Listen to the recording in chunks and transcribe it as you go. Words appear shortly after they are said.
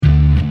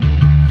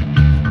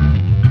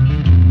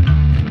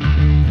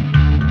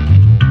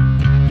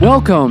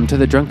Welcome to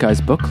the Drunk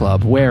Guys Book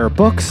Club, where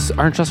books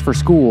aren't just for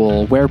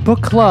school, where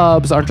book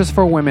clubs aren't just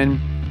for women,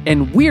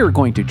 and we're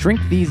going to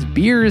drink these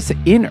beers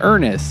in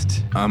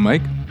earnest. I'm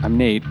Mike. I'm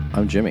Nate.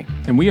 I'm Jimmy.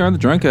 And we are the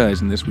Drunk Guys,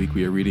 and this week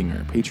we are reading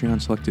our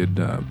Patreon-selected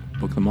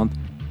book of the month,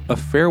 A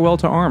Farewell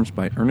to Arms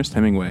by Ernest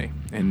Hemingway.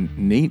 And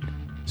Nate,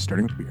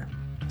 starting with beer.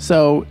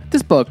 So,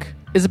 this book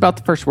is about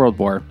the First World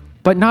War,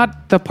 but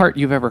not the part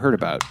you've ever heard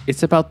about.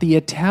 It's about the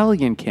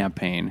Italian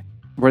campaign,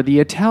 where the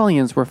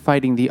Italians were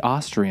fighting the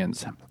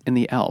Austrians in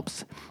the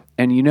Alps.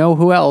 And you know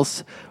who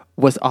else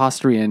was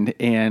Austrian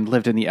and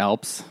lived in the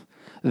Alps?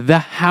 The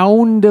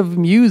Hound of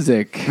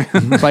Music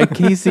by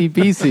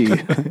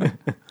KCBC.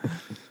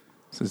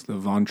 This is the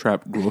Von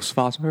Trapp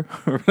Grossvater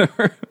or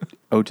whatever.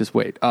 Oh, just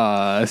wait.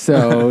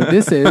 So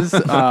this is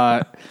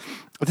a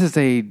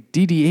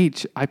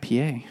DDH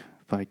IPA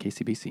by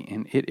KCBC,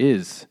 and it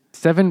is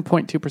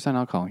 7.2%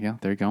 alcohol. Yeah,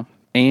 there you go.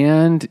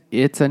 And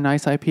it's a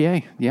nice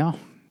IPA. Yeah.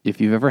 If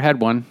you've ever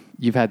had one,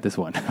 you've had this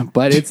one.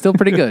 But it's still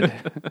pretty good.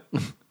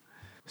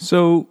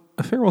 So,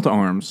 A Farewell to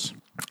Arms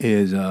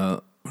is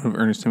one of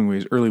Ernest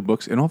Hemingway's early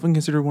books, and often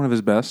considered one of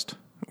his best,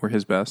 or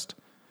his best.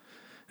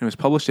 It was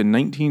published in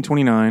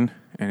 1929,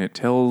 and it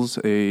tells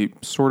a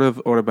sort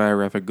of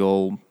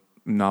autobiographical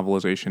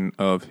novelization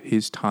of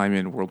his time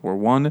in World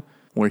War I,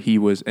 where he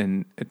was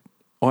an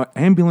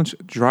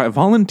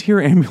volunteer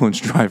ambulance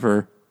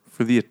driver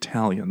for the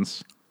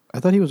Italians.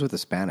 I thought he was with the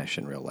Spanish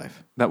in real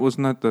life. That was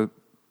not the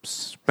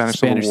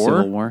Spanish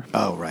Civil War.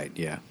 Oh, right,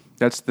 yeah.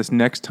 That's this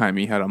next time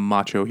he had a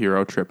macho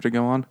hero trip to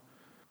go on.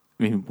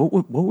 I mean,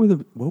 what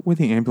were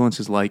the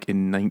ambulances like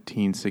in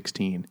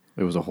 1916?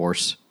 It was a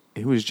horse.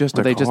 It was just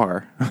They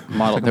car. They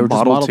were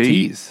just Model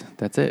Ts.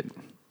 That's it.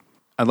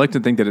 I'd like to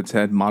think that it's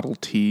had Model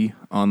T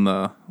on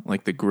the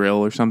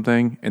grill or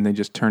something, and they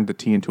just turned the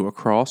T into a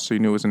cross, so you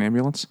knew it was an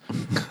ambulance.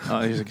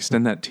 Just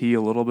extend that T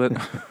a little bit.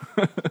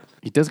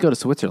 He does go to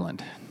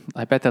Switzerland.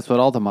 I bet that's what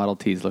all the Model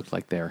Ts looked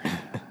like there.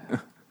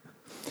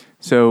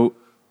 So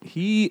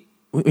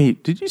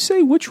wait, did you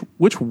say which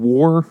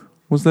war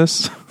was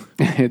this?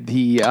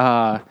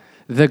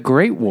 The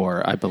Great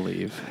War, I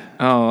believe.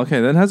 Oh, okay.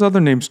 That has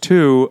other names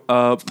too.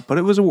 But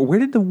it was a war. Where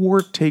did the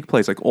war take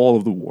place? Like all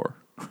of the war?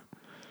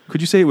 Could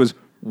you say it was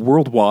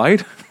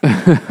worldwide?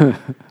 It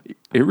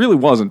really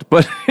wasn't,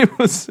 but it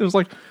was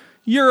like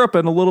Europe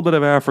and a little bit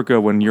of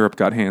Africa when Europe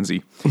got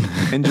handsy,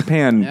 and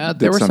Japan. Yeah,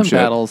 there were some shit.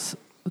 battles,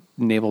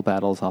 naval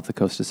battles off the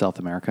coast of South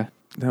America.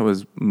 That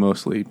was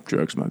mostly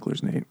drug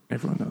smugglers, Nate.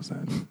 Everyone knows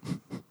that.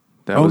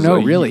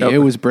 Really? It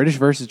was British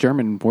versus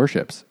German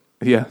warships.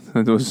 Yeah,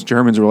 those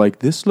Germans were like,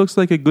 this looks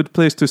like a good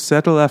place to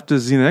settle after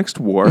the next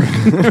war.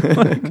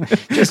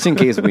 Just in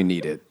case we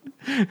need it.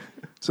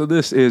 So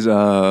this is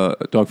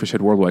Dogfish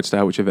Head Worldwide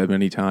Style, which I've had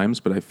many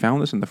times, but I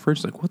found this in the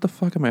fridge. Like, what the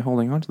fuck am I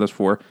holding on to this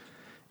for?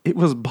 It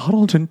was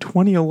bottled in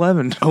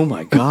 2011. Oh,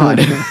 my God.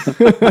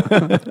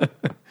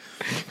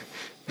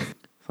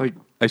 Like,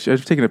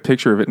 I've taken a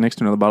picture of it next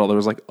to another bottle. There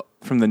was, like,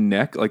 from the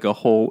neck, like a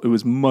hole. It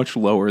was much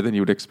lower than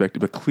you would expect,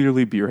 but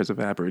clearly beer has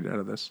evaporated out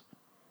of this.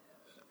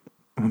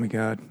 Oh, my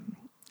God.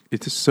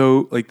 It's just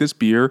so, like, this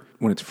beer,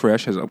 when it's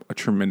fresh, has a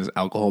tremendous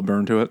alcohol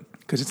burn to it,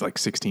 because it's, like,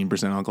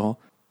 16% alcohol.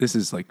 This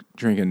is like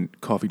drinking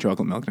coffee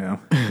chocolate milk now.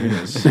 It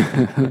is.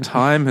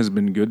 Time has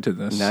been good to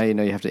this. Now you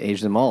know you have to age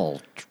them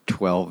all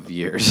 12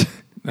 years.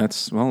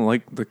 That's, well,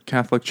 like the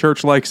Catholic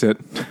Church likes it.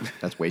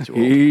 That's way too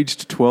old.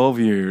 Aged 12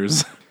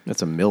 years.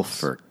 That's a MILF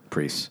for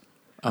priests.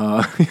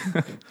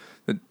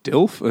 The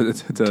DILF?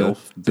 It's a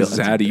DILF. The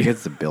zaddy.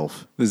 It's the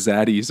BILF. The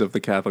zaddies of the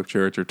Catholic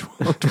Church are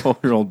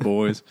 12-year-old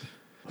boys.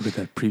 Look at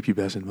that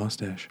prepubescent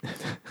mustache.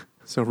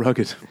 So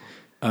rugged.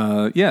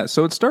 Yeah,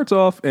 so it starts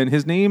off, and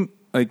his name...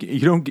 Like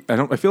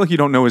I feel like you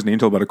don't know his name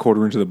until about a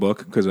quarter into the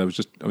book because I was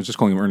just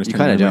calling him Ernest. You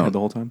kind of don't the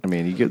whole time. I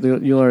mean,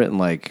 you learn it in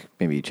like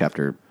maybe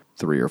chapter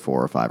 3 or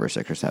 4 or 5 or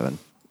 6 or 7.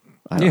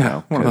 I don't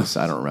know because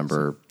I don't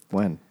remember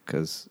when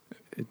because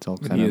it's all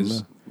kind of. He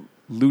is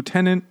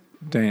Lieutenant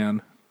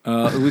Dan,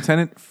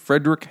 Lieutenant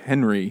Frederick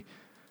Henry,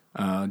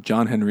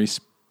 John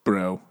Henry's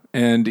bro,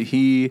 and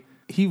he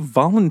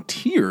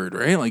volunteered,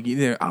 right? Like,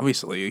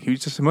 obviously, he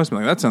must be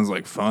like, that sounds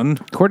like fun.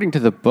 According to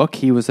the book,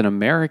 he was an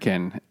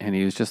American, and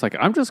he was just like,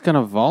 I'm just going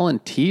to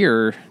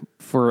volunteer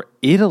for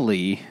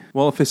Italy.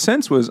 Well, if his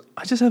sense was,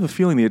 I just have a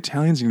feeling the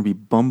Italians are going to be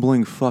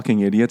bumbling fucking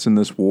idiots in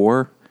this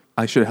war,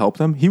 I should help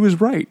them. He was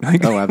right.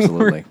 Like, oh,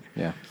 absolutely.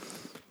 Yeah.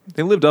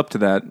 They lived up to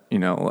that,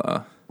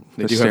 the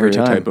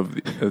stereotype of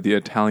the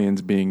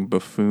Italians being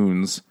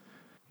buffoons.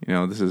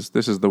 This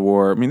is the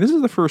war. I mean, this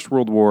is the First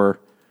World War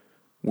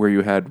where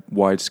you had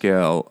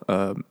wide-scale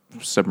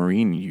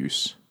submarine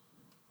use,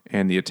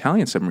 and the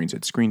Italian submarines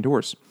had screen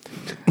doors.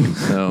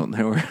 So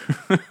they were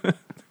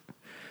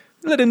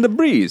let in the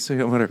breeze,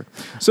 whatever.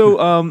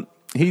 So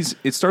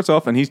it starts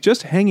off, and he's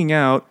just hanging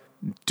out,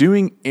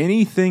 doing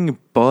anything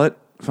but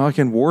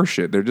fucking war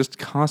shit. They're just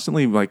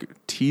constantly like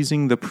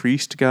teasing the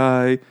priest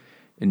guy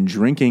and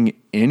drinking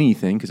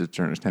anything because it's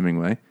Ernest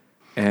Hemingway.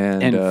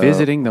 And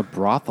visiting the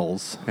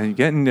brothels. And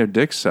getting their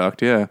dicks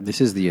sucked, yeah.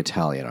 This is the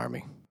Italian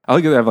army. I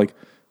like that they have like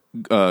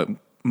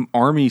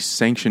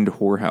army-sanctioned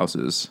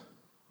whorehouses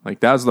Like,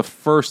 that was the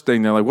first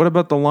thing. They're like, what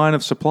about the line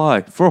of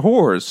supply for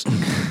whores?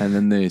 And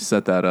then they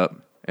set that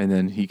up. And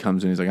then he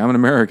comes in. He's like, I'm an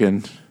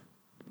American.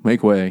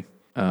 Make way.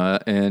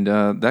 And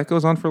that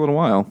goes on for a little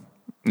while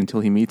until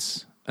he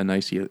meets a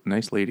nice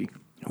lady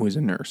who is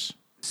a nurse.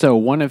 So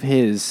one of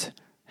his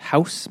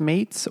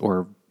housemates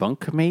or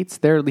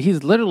bunkmates,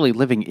 he's literally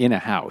living in a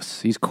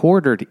house. He's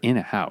quartered in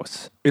a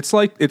house. It's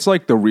like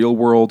the real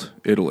world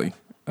Italy.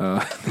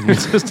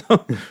 It's just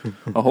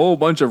a whole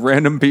bunch of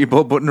random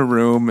people put in a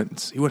room and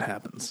see what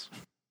happens.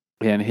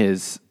 And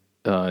his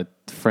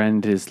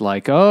friend is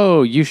like,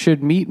 "Oh, you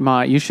should meet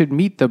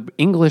the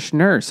English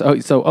nurse.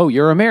 Oh,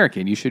 you're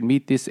American. You should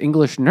meet this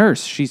English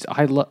nurse.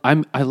 I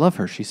love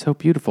her. She's so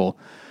beautiful."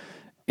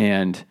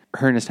 And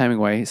Ernest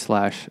Hemingway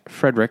 /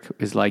 Frederick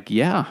is like,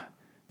 "Yeah,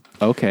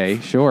 okay,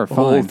 sure, fine."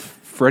 Old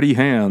Freddie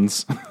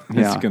Hands.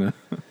 Yeah.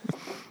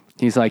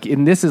 He's like,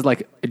 and this is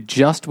like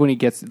just when he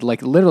gets,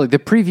 like, literally the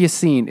previous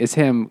scene is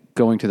him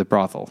going to the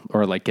brothel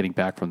or like getting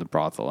back from the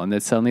brothel. And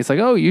then suddenly it's like,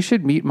 "Oh, you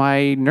should meet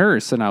my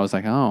nurse." And I was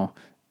like, "Oh,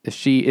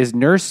 is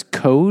nurse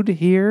code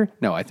here?"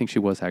 No, I think she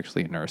was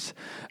actually a nurse.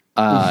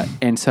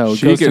 And so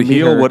she can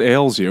heal what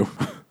ails you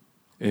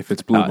if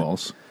it's blue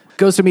balls.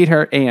 Goes to meet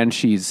her, and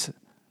she's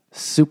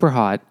super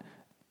hot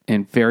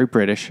and very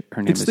British.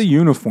 Her name is the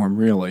uniform,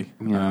 really.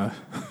 Yeah.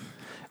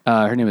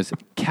 Her name is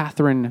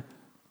Catherine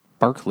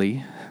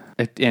Barkley.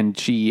 And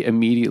she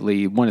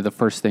immediately, one of the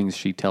first things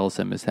she tells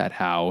him is that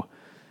how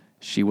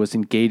she was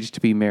engaged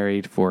to be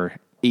married for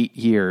 8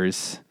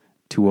 years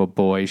to a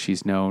boy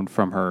she's known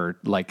from her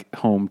like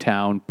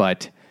hometown,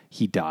 but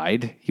he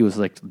died. He was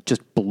like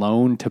just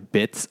blown to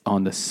bits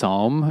on the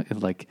Somme.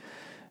 Like,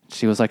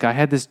 she was like, "I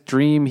had this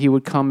dream he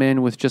would come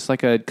in with just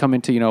like come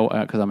into,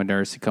 because I'm a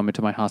nurse, he'd come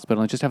into my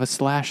hospital and just have a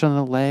slash on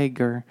the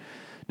leg." Or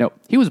no,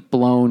 he was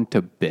blown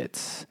to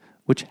bits,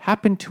 which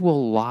happened to a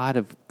lot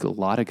of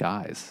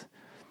guys.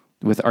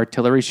 With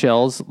artillery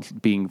shells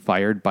being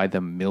fired by the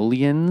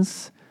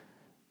millions,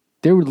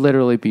 there would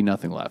literally be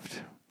nothing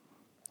left.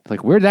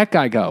 Like, where'd that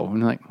guy go?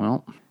 And like,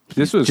 well,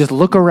 just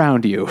look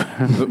around you.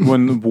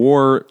 When the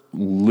war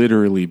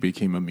literally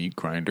became a meat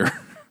grinder.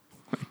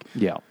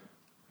 Yeah.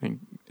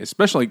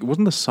 Especially,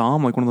 wasn't the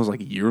Somme like one of those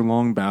like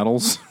year-long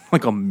battles?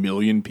 Like 1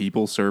 million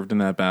people served in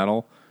that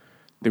battle.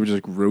 They were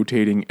just like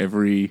rotating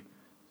every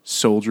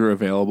soldier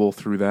available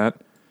through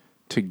that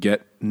to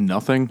get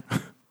nothing.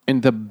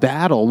 And the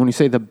battle, when you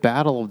say the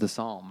Battle of the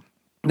Somme,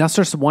 that's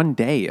just one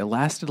day. It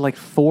lasted like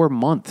 4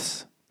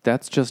 months.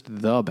 That's just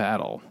the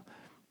battle.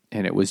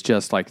 And it was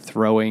just like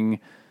throwing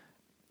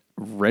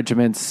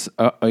regiments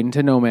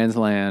into no man's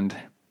land.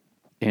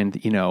 And,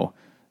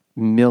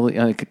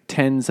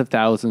 tens of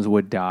thousands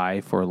would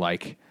die for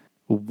like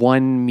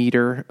 1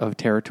 meter of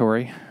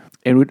territory.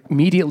 And would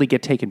immediately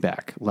get taken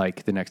back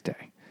like the next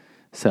day.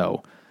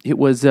 So it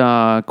was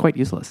quite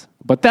useless.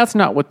 But that's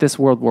not what this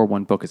World War I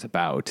book is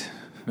about.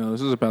 No,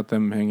 this is about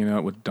them hanging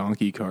out with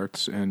donkey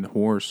carts and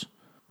whores.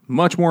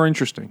 Much more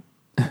interesting.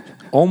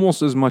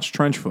 Almost as much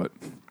trench foot.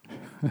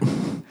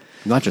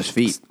 Not just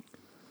feet.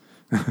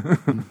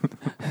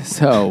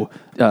 So,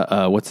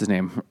 what's his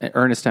name?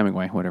 Ernest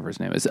Hemingway, whatever his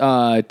name is,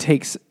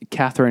 takes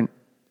Catherine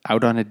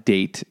out on a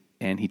date,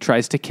 and he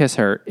tries to kiss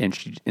her, and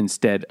she,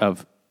 instead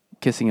of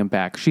kissing him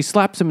back, she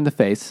slaps him in the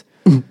face,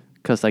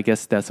 because I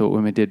guess that's what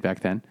women did back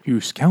then. You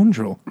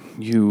scoundrel.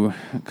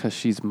 Because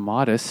she's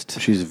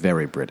modest. She's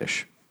very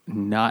British.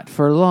 Not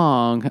for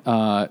long.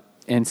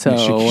 And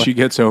so she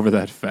gets over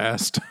that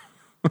fast.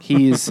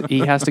 he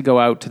has to go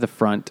out to the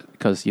front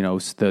because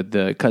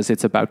because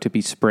it's about to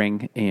be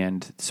spring,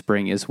 and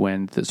spring is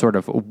when the sort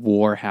of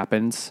war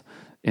happens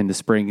in the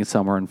spring,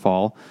 summer, and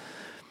fall,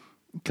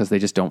 because they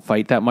just don't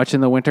fight that much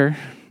in the winter,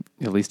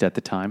 at least at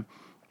the time.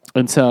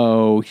 And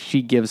so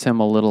she gives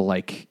him a little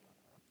like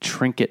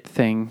trinket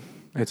thing.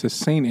 It's a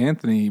St.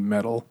 Anthony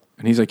medal.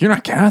 And he's like, "You're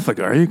not Catholic,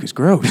 are you? Because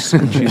gross."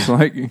 And she's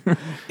like,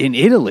 "In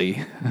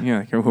Italy."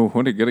 Yeah,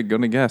 what are you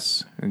gonna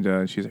guess?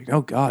 And she's like,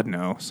 "Oh God,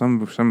 no!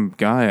 Some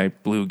guy I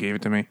blew gave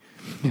it to me."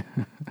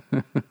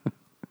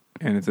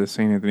 And it's a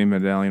St. Anthony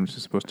medallion, which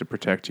is supposed to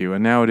protect you.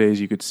 And nowadays,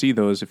 you could see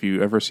those if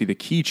you ever see the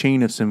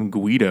keychain of some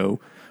Guido.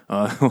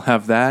 He'll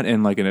have that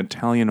and like an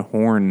Italian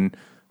horn,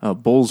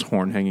 bull's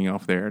horn hanging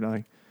off there. And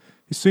like,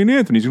 St.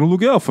 Anthony's gonna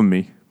look out for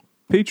me,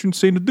 patron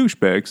saint of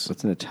douchebags.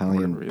 What's an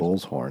Italian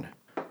bull's horn?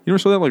 You ever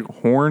saw that like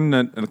horn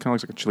that kind of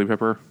looks like a chili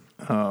pepper?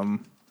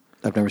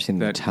 I've never seen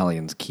an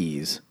Italian's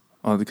keys.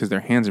 Oh, because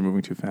their hands are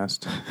moving too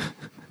fast.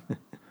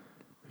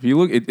 If you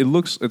look,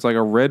 it's like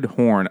a red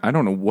horn. I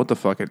don't know what the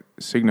fuck it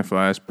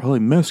signifies. Probably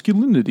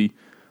masculinity.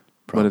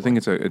 But I think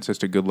it's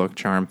just a good luck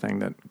charm thing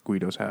that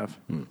Guidos have.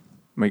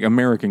 Like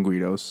American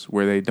Guidos,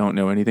 where they don't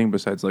know anything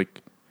besides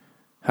like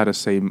how to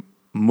say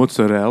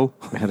mozzarella.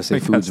 How to say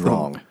like food's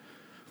wrong.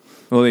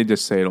 Well, they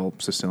just say it all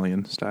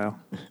Sicilian style.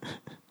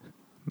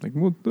 Like,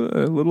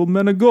 little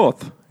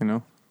menegoth,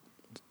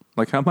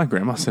 like how my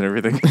grandma said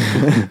everything.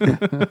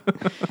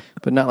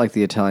 But not like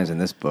the Italians in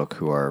this book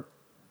who are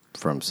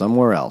from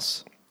somewhere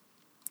else.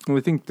 Well,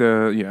 I think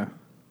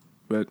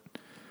but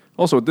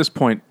also at this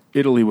point,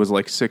 Italy was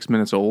like 6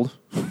 minutes old.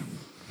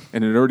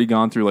 and it had already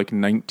gone through like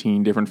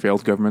 19 different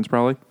failed governments,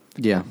 probably.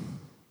 Yeah.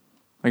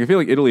 Like I feel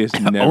like Italy has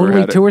never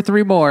Only had two or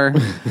three more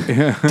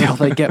till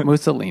they get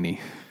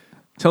Mussolini.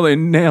 Till they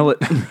nail it.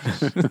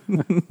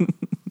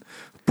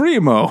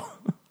 Primo.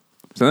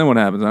 So then what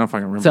happens? I don't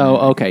fucking remember. So,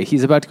 okay,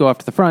 he's about to go off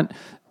to the front,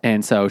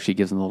 and so she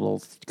gives him a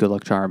little good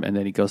luck charm, and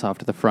then he goes off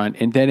to the front,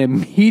 and then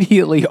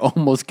immediately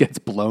almost gets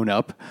blown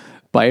up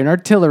by an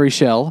artillery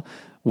shell,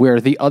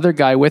 where the other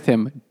guy with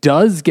him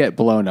does get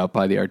blown up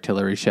by the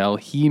artillery shell.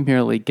 He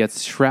merely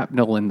gets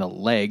shrapnel in the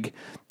leg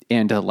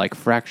and a,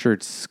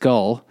 fractured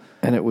skull.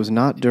 And it was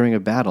not during a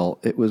battle.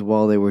 It was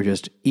while they were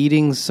just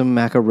eating some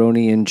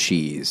macaroni and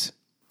cheese.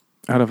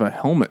 Out of a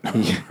helmet,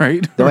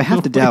 right? Though I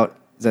have to doubt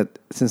that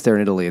since they're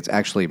in Italy, it's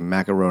actually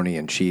macaroni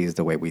and cheese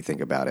the way we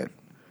think about it.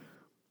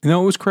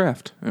 No, it was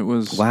Kraft. It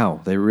was... Wow,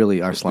 they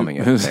really are slumming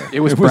it there. It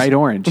was bright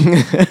orange.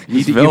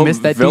 You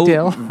missed that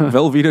detail?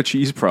 Velveeta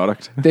cheese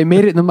product. They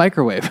made it in the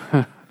microwave.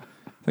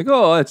 Like,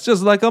 oh, it's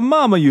just like a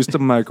mama used to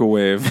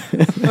microwave.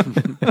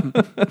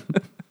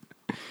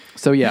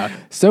 So yeah,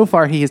 so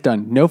far he has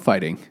done no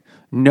fighting,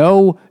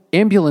 no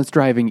ambulance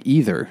driving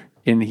either.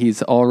 And he's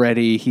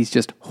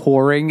just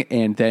whoring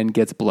and then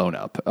gets blown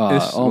up.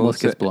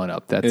 Gets blown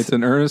up. It's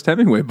an Ernest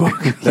Hemingway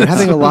book. They're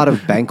having a lot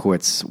of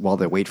banquets while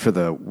they wait for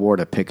the war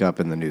to pick up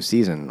in the new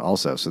season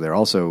also. So they're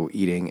also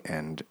eating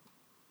and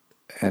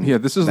yeah,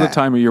 this is the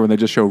time of year when they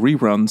just show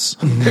reruns.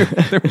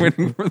 they're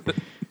waiting for the...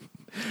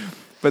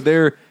 But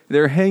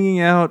they're hanging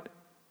out.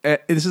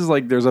 This is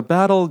like there's a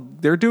battle.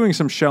 They're doing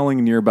some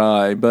shelling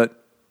nearby, but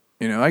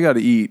I got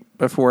to eat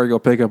before I go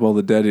pick up all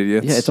the dead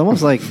idiots. Yeah, it's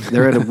almost like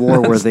they're at a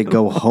war where they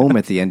go home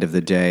at the end of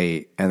the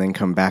day and then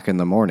come back in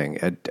the morning.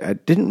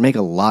 It didn't make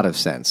a lot of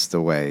sense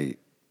the way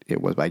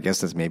it was. But I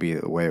guess that's maybe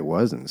the way it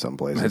was in some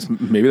places.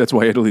 Maybe that's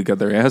why Italy got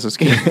their asses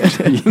kicked.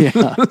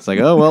 Yeah, it's like,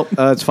 oh well,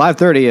 it's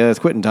 5:30. It's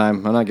quitting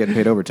time. I'm not getting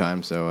paid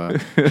overtime. So,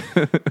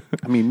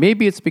 I mean,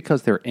 maybe it's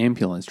because they're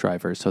ambulance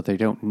drivers, so they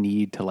don't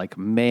need to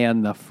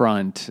man the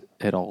front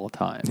at all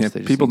times. Yeah,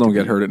 people don't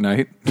get hurt at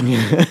night.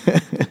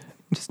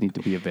 Just need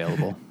to be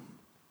available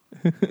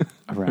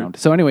around.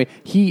 So anyway,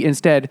 he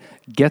instead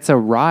gets a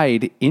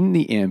ride in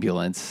the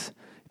ambulance.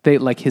 They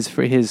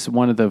his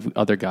one of the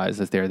other guys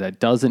is there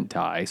that doesn't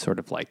die. Sort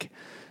of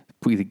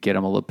we get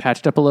him a little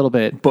patched up a little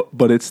bit.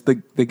 But it's the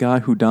guy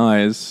who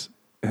dies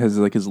has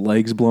his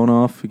legs blown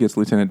off. He gets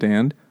Lieutenant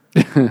Dan.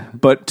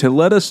 But to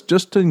let us,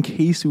 just in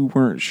case we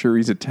weren't sure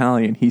he's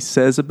Italian, he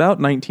says about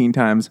 19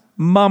 times,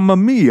 "Mamma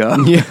mia!"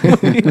 Yeah.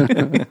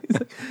 He's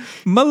like,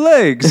 my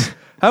legs.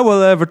 How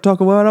will I ever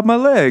talk about my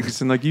legs?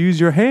 And use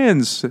your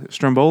hands,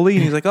 Stromboli.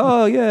 And he's like,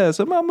 oh, yeah,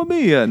 so mamma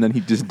mia. And then he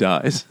just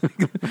dies.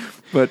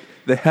 But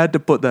they had to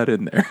put that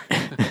in there.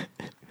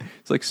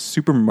 It's like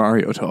Super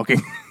Mario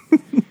talking.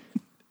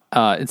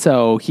 And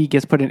so he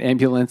gets put in an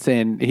ambulance,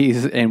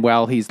 and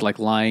while he's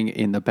lying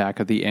in the back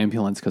of the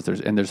ambulance,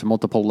 there's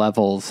multiple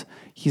levels,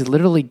 he's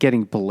literally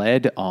getting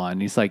bled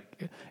on. He's and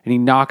he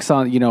knocks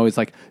on, he's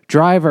like,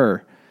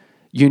 driver,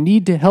 you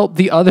need to help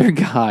the other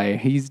guy.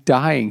 He's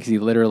dying because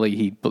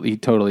he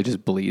totally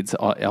just bleeds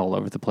all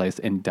over the place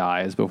and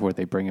dies before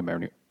they bring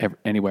him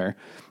anywhere.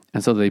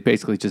 And so they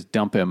basically just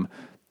dump him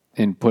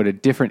and put a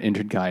different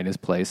injured guy in his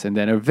place. And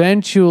then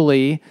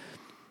eventually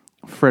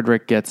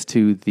Frederick gets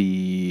to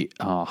the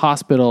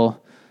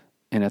hospital,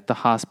 and at the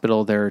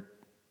hospital they're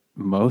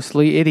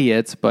mostly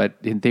idiots, but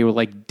they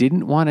were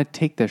didn't want to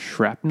take the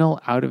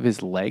shrapnel out of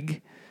his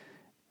leg.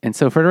 And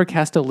so Frederick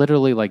has to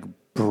literally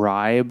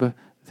bribe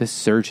the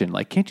surgeon,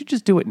 can't you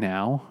just do it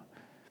now?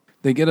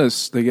 They get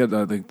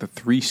the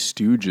Three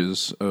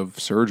Stooges of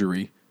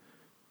surgery,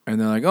 and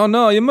they're like, oh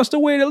no, you must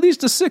have waited at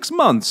least 6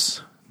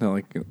 months.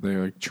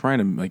 They're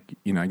trying to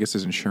I guess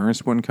his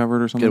insurance wasn't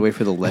covered or something. Get away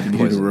for the lead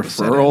poison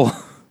referral.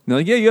 They're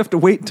like, yeah, you have to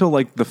wait until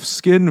the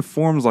skin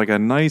forms a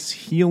nice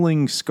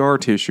healing scar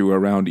tissue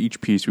around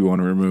each piece we want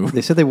to remove.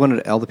 They said they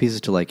wanted all the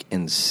pieces to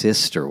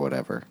insist or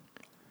whatever.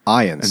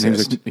 I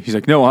insist. And he's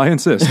like, no, I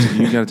insist.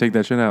 You got to take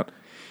that shit out.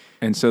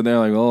 And so they're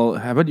like, well,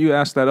 how about you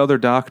ask that other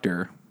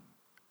doctor?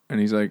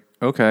 And he's like,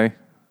 okay.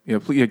 Yeah,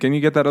 please, can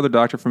you get that other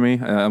doctor for me?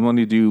 I'm going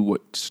to do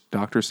what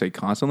doctors say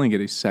constantly and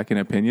get a second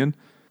opinion.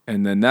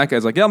 And then that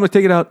guy's like, yeah, I'm going to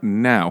take it out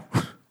now.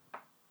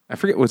 I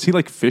forget, was he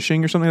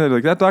fishing or something?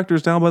 Like, that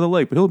doctor's down by the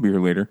lake, but he'll be here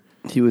later.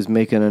 He was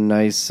making a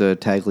nice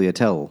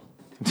tagliatelle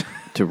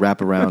to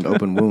wrap around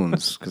open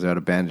wounds because they're out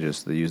of bandages.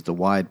 So they used the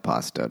wide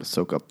pasta to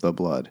soak up the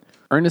blood.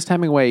 Ernest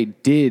Hemingway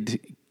did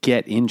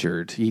get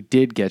injured. He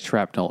did get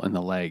shrapnel in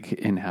the leg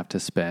and have to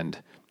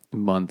spend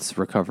months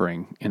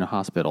recovering in a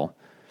hospital.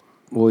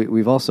 Well,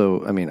 we've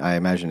also, I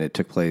imagine it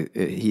took place,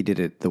 he did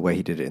it the way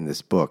he did it in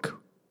this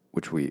book,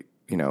 which we,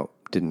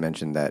 didn't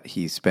mention that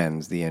he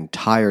spends the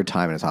entire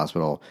time in his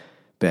hospital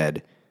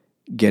bed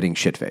getting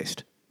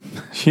shit-faced.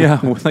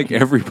 Yeah, with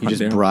everybody. He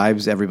just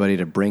bribes everybody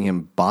to bring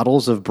him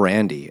bottles of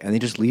brandy, and he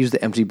just leaves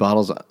the empty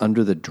bottles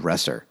under the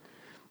dresser.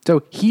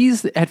 So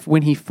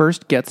when he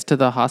first gets to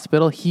the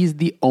hospital, he's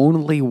the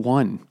only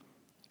one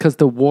because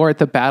the war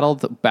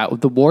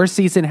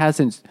season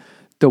hasn't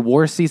the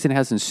war season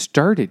hasn't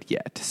started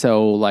yet.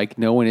 So, like,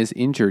 no one is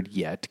injured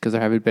yet because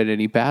there haven't been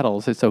any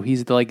battles. And so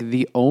he's, like,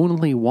 the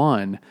only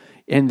one.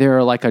 And there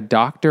are, like, a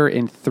doctor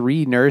and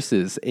 3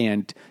 nurses.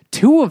 And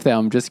 2 of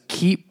them just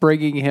keep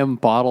bringing him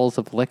bottles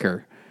of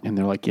liquor. And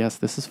they're like, yes,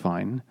 this is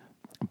fine.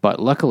 But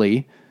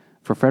luckily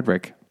for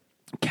Frederick,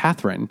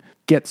 Catherine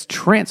gets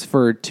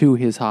transferred to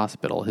his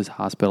hospital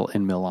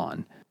in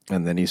Milan.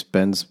 And then he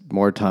spends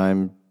more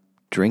time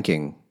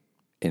drinking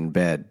in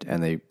bed.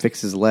 And they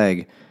fix his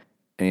leg.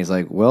 And he's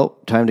like, well,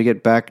 time to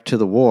get back to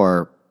the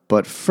war.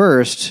 But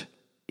first,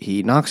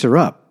 he knocks her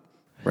up,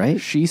 right?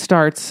 She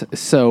starts,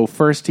 so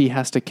first he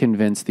has to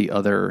convince the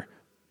other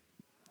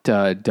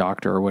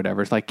doctor or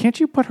whatever. It's like, can't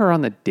you put her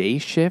on the day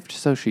shift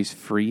so she's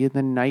free in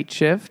the night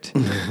shift?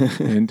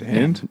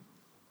 And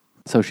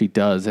so she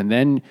does. And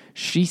then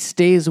she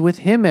stays with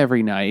him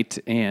every night.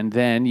 And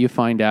then you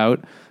find out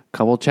a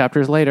couple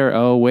chapters later,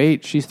 oh,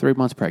 wait, she's 3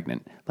 months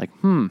pregnant. Like,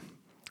 I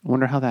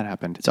wonder how that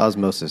happened. It's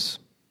osmosis.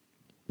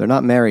 They're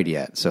not married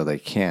yet, so they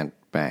can't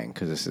bang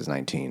because this is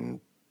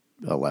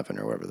 1911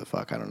 or whatever the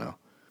fuck. I don't know.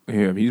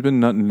 Yeah, he's been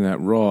nutting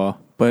that raw,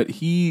 but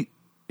he's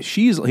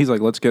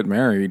like, let's get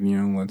married.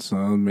 Let's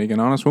make an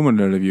honest woman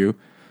out of you.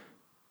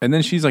 And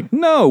then she's like,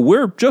 no,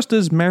 we're just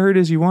as married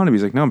as you want to be.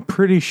 He's like, no, I'm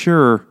pretty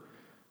sure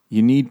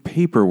you need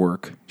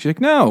paperwork. She's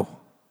like, no,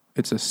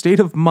 it's a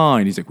state of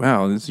mind. He's like,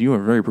 wow, you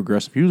are very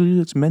progressive. Usually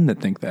it's men that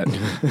think that.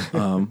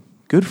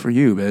 Good for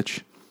you,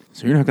 bitch.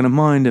 So you're not going to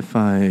mind if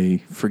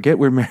I forget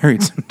we're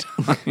married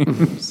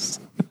sometimes.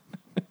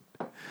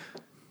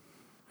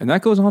 And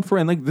that goes on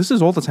and like, this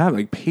is all that's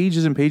happening, like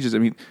pages and pages. I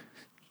mean,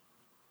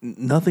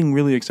 nothing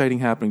really exciting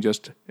happening.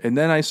 And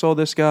then I saw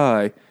this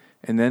guy,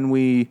 and then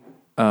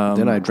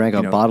then I drank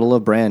a bottle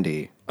of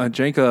brandy. I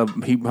drank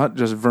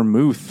just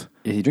vermouth.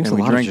 Yeah, he drinks a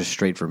lot of just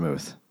straight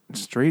vermouth.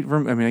 Straight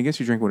vermouth. I mean, I guess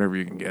you drink whatever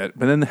you can get.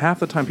 But then half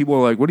the time people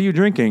are like, what are you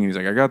drinking? And he's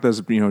like, I got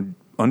this,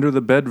 under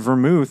the bed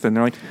vermouth. And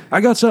they're like,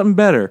 I got something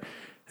better.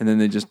 And then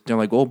they're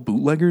like all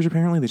bootleggers,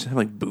 apparently. They just have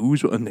like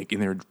booze in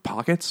their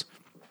pockets.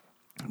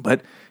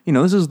 But,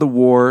 this is the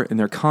war, and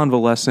they're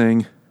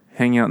convalescing,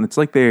 hanging out, and it's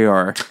like they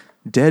are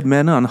dead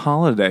men on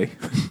holiday.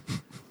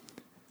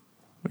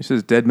 This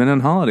is Dead Men on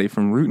Holiday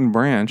from Root and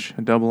Branch,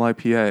 a double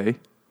IPA.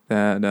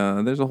 That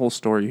there's a whole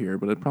story here,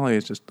 but it probably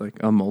is just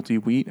like a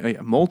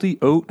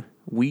multi-oat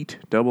wheat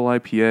double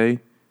IPA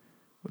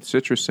with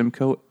Citrus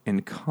Simcoe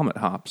and Comet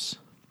hops.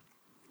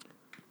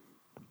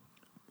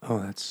 Oh,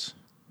 that's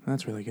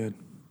really good.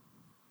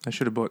 I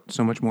should have bought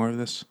so much more of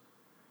this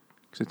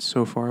because it's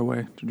so far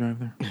away to drive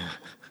there.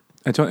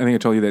 I think I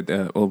told you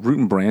that Root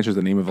and Branch is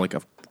the name of like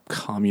a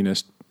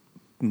communist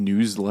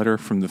newsletter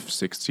from the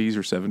 60s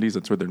or 70s.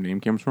 That's where their name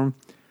comes from.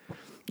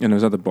 And I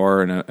was at the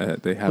bar, and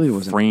they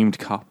have framed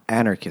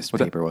anarchist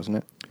paper, wasn't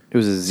it? It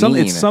was a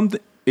zine.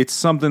 It's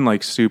something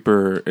like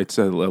super. I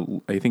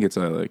think it's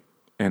a like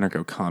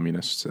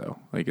anarcho-communist. So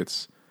like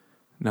it's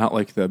not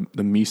like the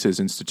Mises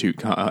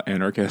Institute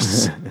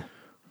anarchists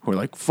who are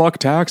like fuck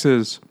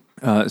taxes.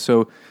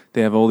 So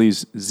they have all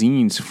these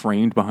zines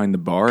framed behind the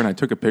bar, and I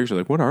took a picture.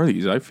 Like, what are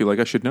these? I feel like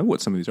I should know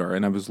what some of these are.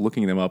 And I was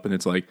looking them up, and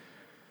it's like,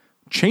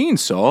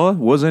 Chainsaw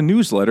was a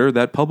newsletter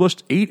that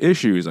published 8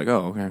 issues. Like,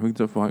 oh, okay, who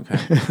the fuck?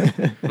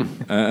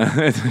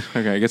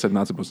 Okay, I guess I'm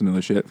not supposed to know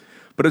this shit.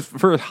 But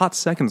for a hot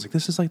second, it's like,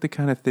 this is like the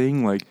kind of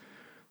thing like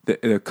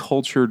the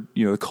culture,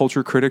 the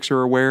culture critics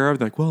are aware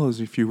of. Like, well,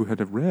 as if you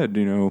had read,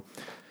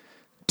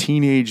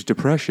 Teenage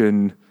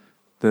Depression,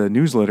 the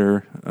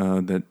newsletter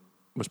that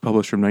was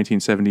published from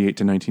 1978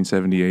 to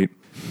 1978,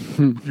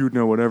 you would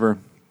know whatever.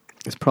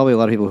 There's probably a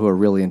lot of people who are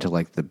really into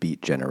like the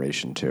Beat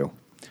generation too.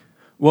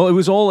 Well, it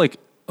was all like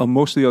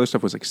most of the other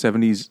stuff was like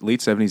late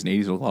 70s and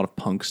 80s, a lot of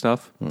punk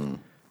stuff.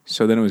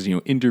 So then it was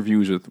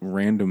interviews with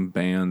random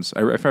bands.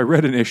 I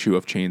read an issue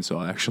of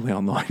Chainsaw actually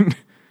online.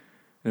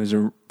 It was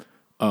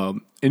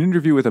an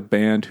interview with a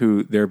band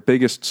who their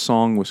biggest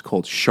song was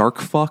called Shark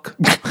Fuck,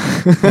 or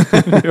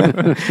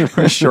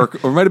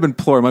it might have been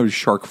plural, it might have been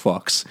Shark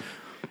Fucks,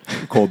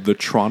 called The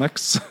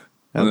Tronics.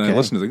 And then I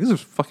listened to it, like,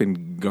 this is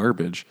fucking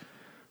garbage.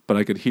 But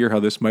I could hear how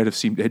this might have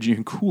seemed edgy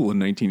and cool in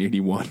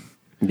 1981.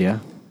 Yeah.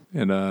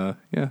 And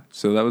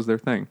so that was their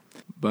thing.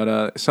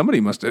 But somebody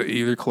must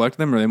either collect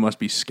them or they must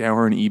be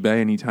scouring eBay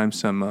anytime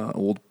some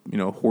old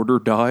hoarder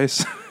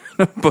dies.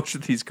 A bunch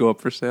of these go up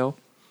for sale.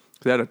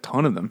 They had a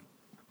ton of them.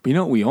 But you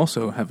know what we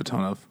also have a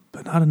ton of,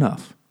 but not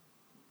enough?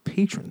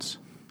 Patrons.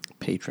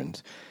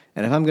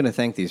 And if I'm going to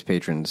thank these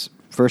patrons,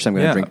 first I'm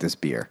going to drink this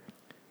beer.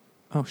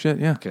 Oh, shit,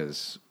 yeah.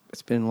 Because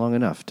it's been long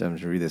enough to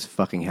read this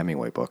fucking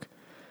Hemingway book.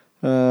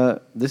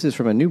 This is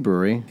from a new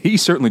brewery. He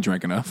certainly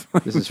drank enough.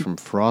 This is from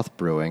Froth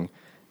Brewing.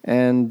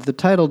 And the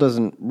title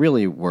doesn't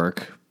really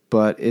work,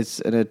 but it's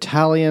an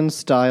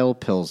Italian-style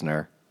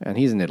Pilsner, and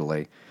he's in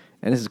Italy.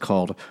 And this is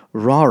called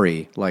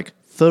Rari, like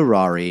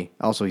Ferrari.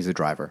 Also, he's a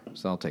driver,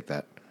 so I'll take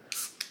that.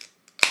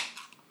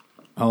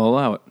 I'll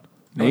allow it.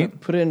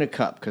 Nate? Put it in a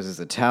cup, because it's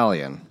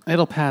Italian.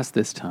 It'll pass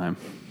this time.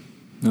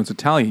 No, it's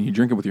Italian. You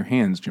drink it with your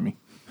hands, Jimmy.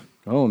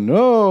 Oh,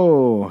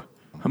 no!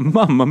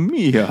 Mamma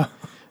mia!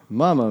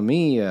 Mamma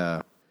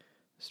mia.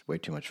 It's way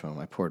too much foam.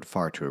 I poured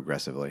far too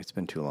aggressively. It's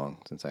been too long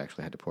since I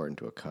actually had to pour it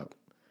into a cup.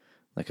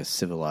 Like a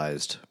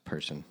civilized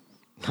person.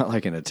 Not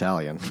like an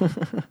Italian.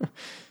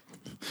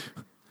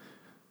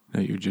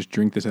 No, you just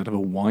drink this out of a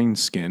wine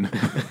skin.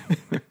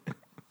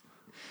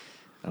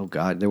 Oh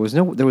God, there was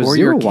zero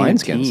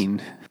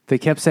wineskins. They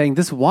kept saying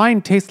this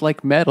wine tastes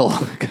like metal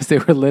because they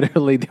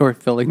were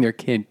filling their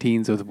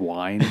canteens with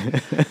wine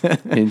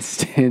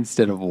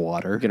instead of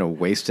water. You're gonna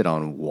waste it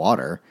on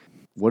water.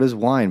 What is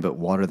wine but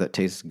water that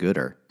tastes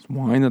gooder? It's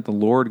wine that the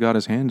Lord got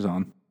his hands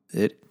on.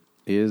 It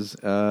is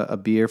a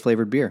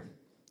flavored beer.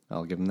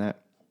 I'll give them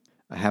that.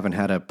 I haven't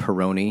had a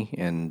Peroni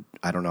in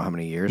I don't know how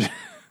many years,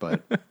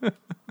 but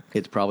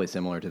it's probably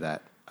similar to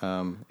that.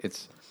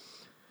 It's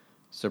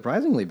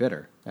surprisingly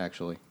bitter,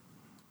 actually.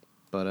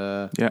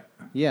 But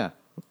yeah.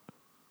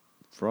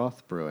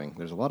 Froth brewing.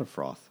 There's a lot of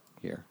froth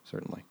here,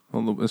 certainly.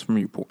 Well, that's from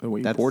you.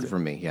 That's poured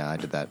from me. Yeah, I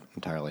did that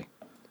entirely.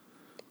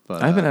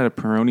 But I haven't had a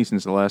Peroni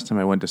since the last time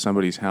I went to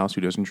somebody's house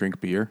who doesn't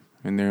drink beer,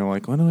 and they're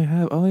like, "What do I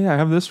have? Oh yeah, I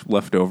have this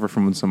left over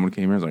from when someone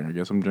came here." I was like, "I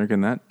guess I'm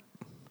drinking that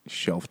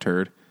shelf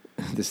turd."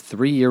 This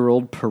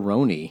 3-year-old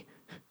Peroni,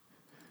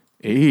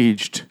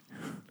 aged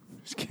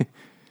to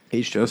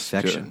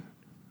perfection.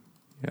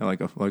 Yeah,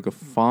 like a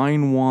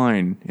fine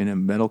wine in a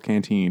metal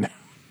canteen.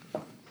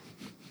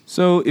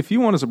 So if you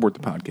want to support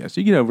the podcast,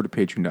 you get over to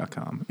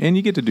patreon.com and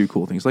you get to do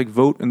cool things like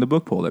vote in the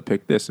book poll that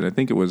picked this. And I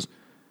think it was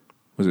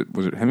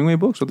it Hemingway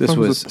books? This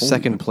was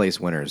second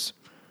place winners.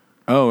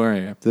 Oh, all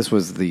right. Yeah. This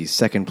was the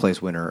second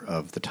place winner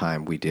of the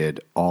time we did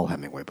all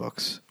Hemingway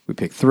books. We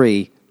picked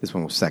 3. This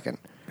one was second.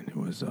 And it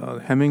was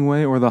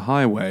Hemingway or The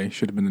Highway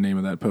should have been the name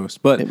of that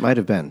post. But it might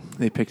have been.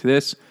 They picked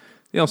this.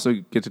 They also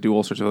get to do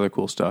all sorts of other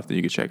cool stuff that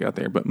you can check out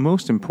there. But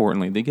most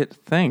importantly, they get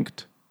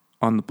thanked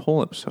on the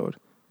poll episode.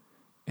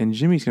 And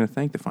Jimmy's going to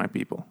thank the fine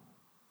people.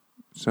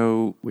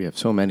 So we have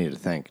so many to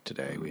thank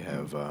today. We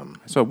have. I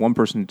saw one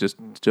person just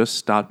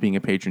stopped being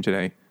a patron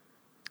today.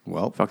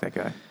 Well, fuck that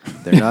guy.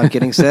 They're not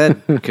getting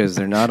said because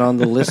they're not on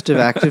the list of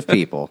active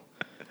people.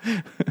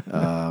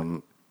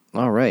 All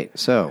right,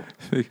 so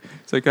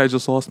it's like I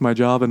just lost my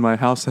job and my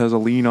house has a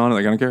lien on it.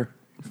 Like, I don't care.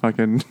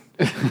 Fucking,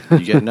 you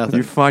get nothing.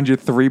 You find your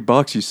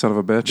 $3, you son of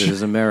a bitch. This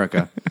is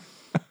America.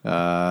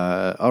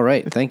 All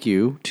right, thank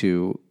you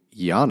to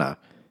Yana,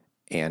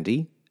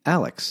 Andy,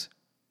 Alex,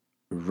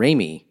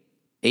 Ramy,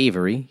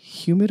 Avery,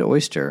 Humid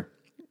Oyster,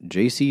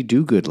 JC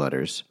Do Good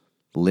Letters,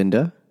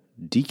 Linda,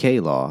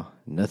 DK Law,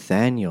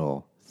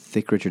 Nathaniel,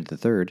 Thick Richard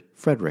III,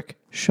 Frederick,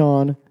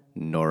 Sean,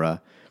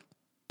 Nora,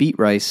 Beat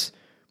Rice,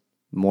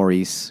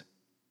 Maurice,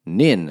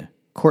 Nin,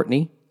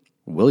 Courtney,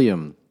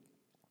 William,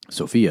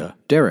 Sophia,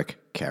 Derek,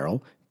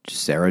 Carol,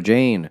 Sarah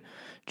Jane,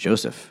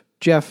 Joseph,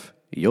 Jeff,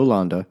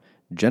 Yolanda,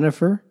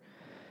 Jennifer.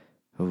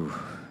 Ooh,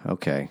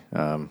 okay.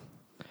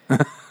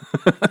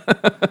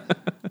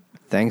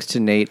 Thanks to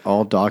Nate,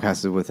 all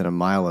doghouses within a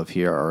mile of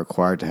here are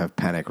required to have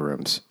panic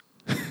rooms.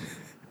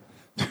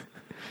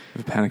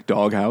 The panic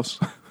doghouse.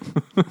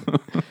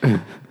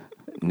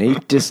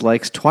 Nate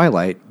dislikes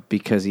Twilight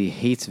because he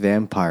hates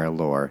vampire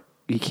lore.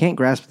 He can't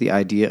grasp the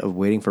idea of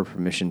waiting for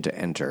permission to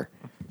enter.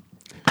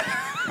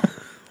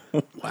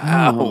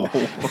 Wow.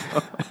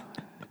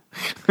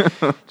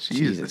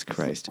 Jesus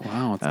Christ.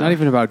 Wow, it's not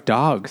even about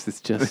dogs. It's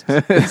just I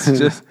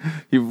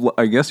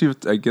guess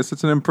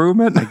it's an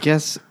improvement. I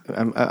guess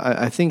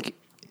I think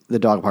the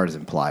dog part is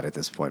implied at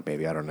this point,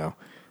 maybe. I don't know.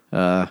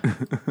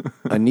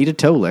 Anita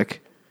Tolik.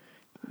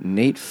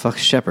 Nate fucks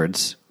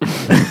shepherds.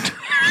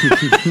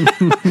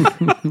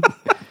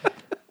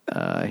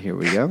 Here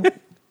we go.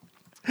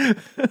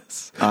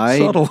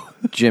 Subtle.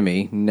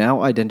 Jimmy,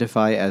 now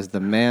identify as the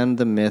man,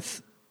 the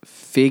myth,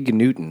 Fig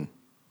Newton.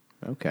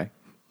 Okay.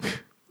 I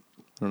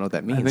don't know what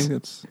that means. I think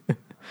it's...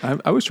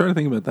 I was trying to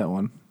think about that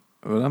one,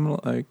 but I'm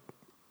like...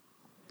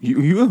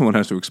 You're the one who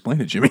has to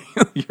explain it, Jimmy.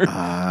 No,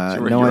 I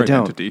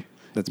identity. Don't.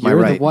 That's my You're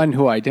right. the one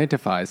who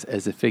identifies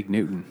as a Fig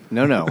Newton.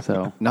 No.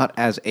 So not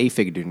as a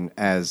Fig Newton,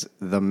 as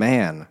the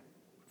man,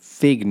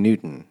 Fig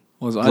Newton,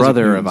 well,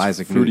 brother of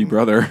Isaac fruity Newton.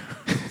 Brother.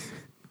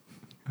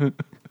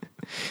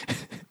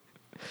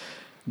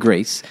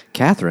 Grace,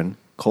 Catherine,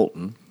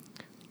 Colton.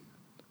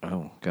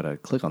 Oh, gotta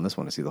click on this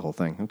one to see the whole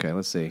thing. Okay,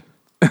 let's see.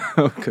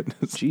 Oh,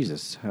 goodness.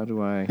 Jesus, how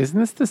do I... Isn't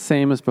this the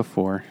same as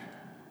before?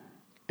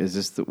 Is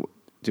this the...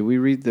 Did we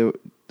read the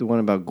one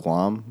about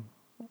Guam?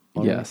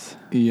 Yes.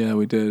 Yeah,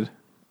 we did.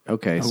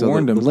 Okay, I so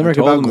warned the him. limerick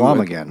I told about him Guam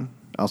that- again.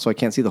 Also, I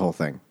can't see the whole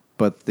thing,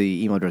 but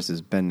the email address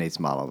is Ben Nates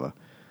Malova.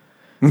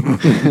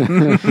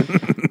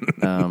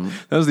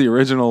 That was the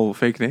original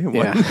fake name.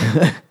 Yeah.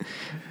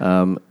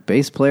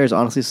 Bass players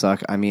honestly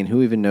suck. I mean,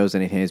 who even knows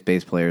anything as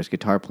bass players?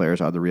 Guitar players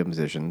are the real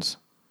musicians.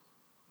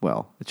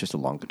 Well, it's just a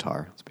long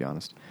guitar, let's be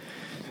honest.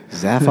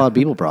 Zaphod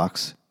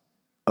Beeblebrox.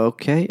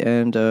 Okay,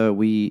 and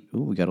we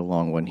got a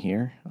long one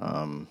here.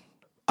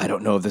 I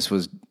don't know if this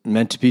was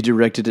meant to be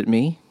directed at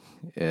me.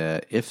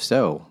 If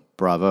so,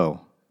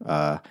 bravo.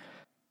 I'd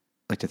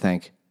like to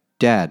thank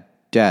Dad,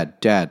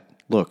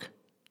 look.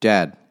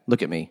 Dad,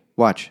 look at me.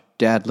 Watch.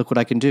 Dad, look what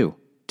I can do.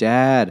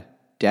 Dad,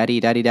 Daddy.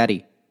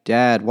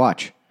 Dad,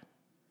 watch.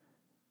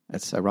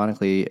 That's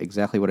ironically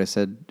exactly what I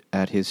said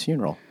at his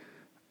funeral.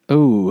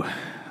 Oh,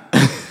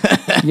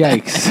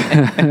 yikes.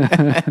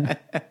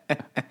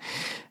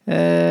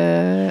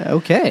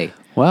 Okay.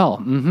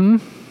 Well,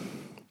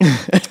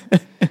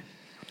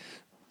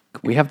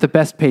 we have the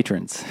best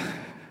patrons.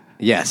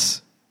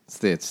 Yes.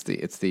 It's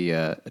the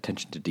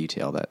attention to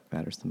detail that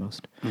matters the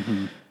most.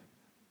 Mm-hmm.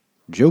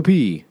 Joe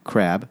P.,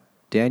 Crab,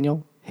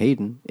 Daniel,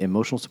 Hayden,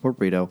 Emotional Support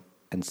Burrito,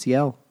 and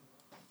CL.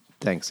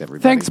 Thanks,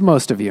 everybody. Thanks,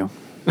 most of you.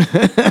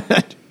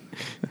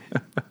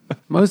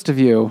 Most of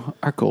you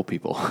are cool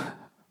people.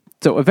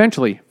 So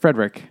eventually,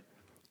 Frederick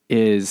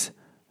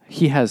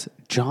he has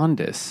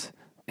jaundice,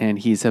 and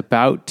he's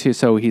about to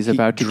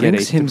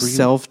drinks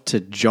himself to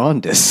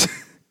jaundice.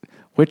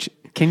 Which,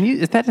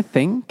 is that a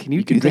thing? Can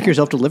you do drink that?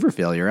 yourself to liver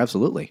failure,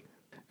 absolutely.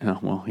 Oh,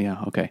 well,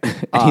 yeah, okay.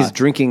 And he's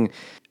drinking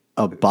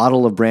a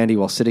bottle of brandy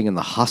while sitting in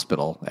the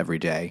hospital every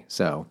day,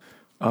 so...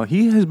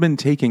 he has been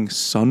taking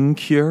sun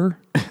cure.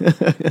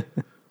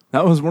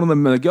 That was one of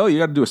them, like, oh, you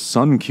got to do a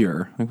sun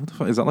cure. Like, what the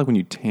fuck? Is that like when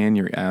you tan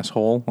your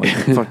asshole? Like,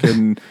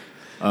 fucking...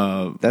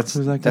 That's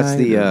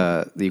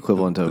the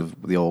equivalent of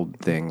the old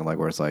thing, like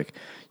where it's like,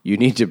 you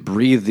need to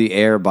breathe the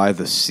air by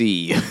the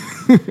sea.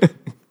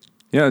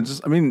 Yeah,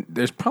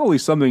 there's probably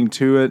something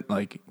to it.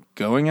 Like,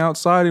 going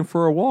outside and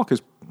for a walk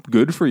is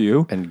good for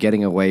you. And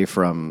getting away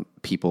from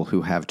people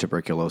who have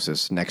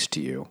tuberculosis next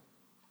to you.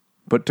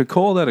 But to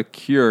call that a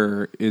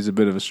cure is a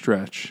bit of a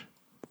stretch.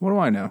 What do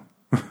I know?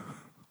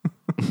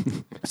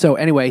 So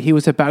anyway,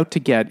 he's about to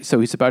get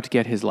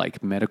his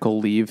like medical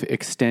leave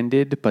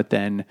extended, but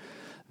then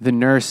the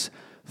nurse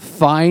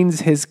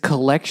finds his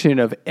collection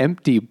of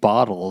empty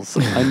bottles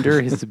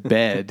under his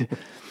bed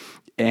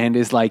and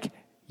is like,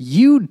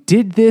 "You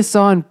did this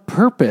on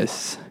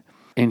purpose."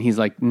 And he's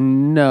like,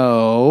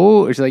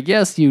 "No." She's like,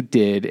 "Yes, you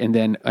did." And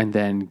then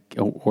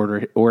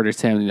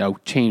orders him,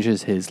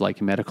 changes his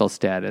like medical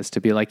status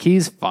to be like,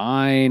 he's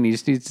fine. He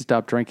just needs to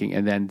stop drinking.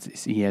 And then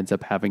he ends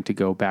up having to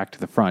go back to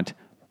the front.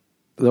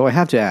 Though I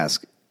have to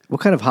ask, what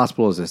kind of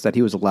hospital is this that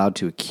he was allowed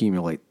to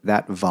accumulate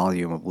that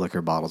volume of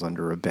liquor bottles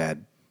under a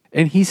bed?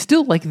 And he's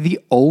still like the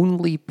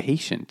only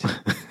patient.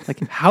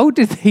 Like, how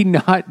did they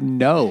not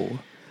know?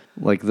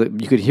 Like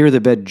you could hear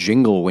the bed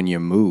jingle when you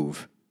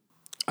move.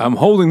 I'm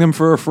holding them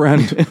for a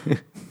friend.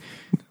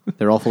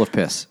 They're all full of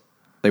piss.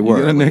 They were.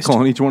 You get a nickel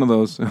on each one of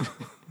those.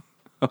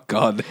 Oh,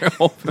 God. They're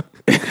all...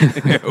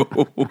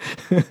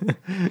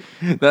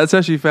 That's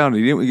how she found it.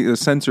 He didn't get the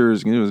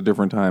sensors. It was a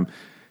different time.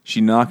 She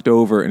knocked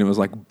over, and it was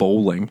like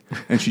bowling.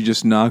 And she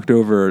just knocked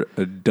over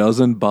a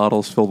dozen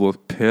bottles filled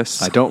with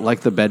piss. I don't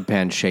like the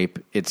bedpan shape.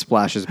 It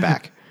splashes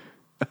back.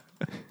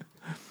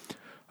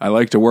 I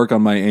like to work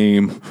on my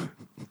aim.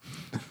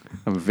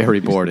 I'm very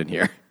bored in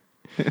here.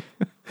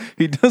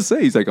 He does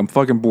say, he's like, I'm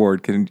fucking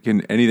bored.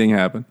 Can anything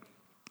happen?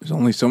 There's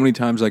only so many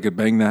times I could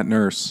bang that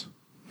nurse.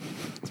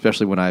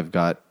 Especially when I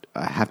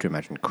have to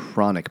imagine,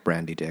 chronic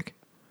brandy dick.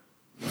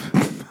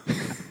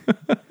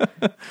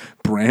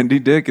 Brandy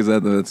dick?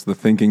 That's the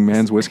thinking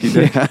man's whiskey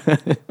dick? Yeah.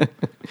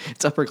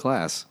 It's upper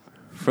class.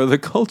 For the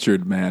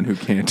cultured man who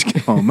can't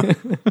come.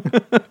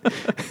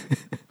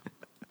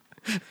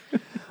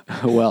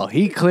 Well,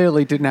 he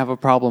clearly didn't have a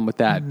problem with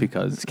that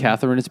because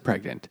Catherine is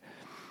pregnant.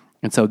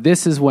 And so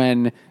this is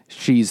when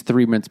she's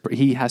 3 months.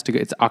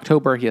 It's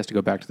October. He has to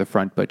go back to the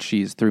front, but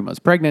she's 3 months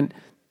pregnant.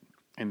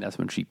 And that's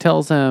when she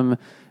tells him.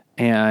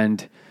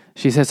 And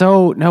she says,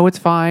 "Oh, no, it's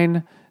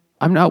fine.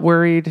 I'm not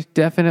worried.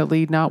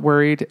 Definitely not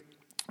worried."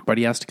 But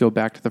he has to go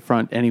back to the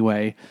front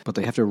anyway. But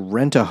they have to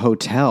rent a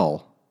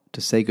hotel to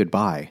say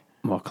goodbye.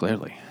 Well,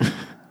 clearly.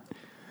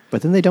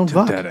 But then they don't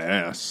fuck. Dead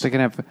ass. They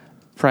can have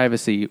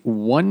privacy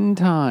one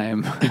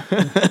time.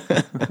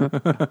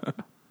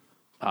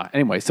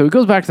 Anyway, so he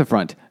goes back to the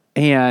front.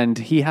 And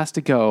he has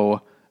to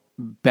go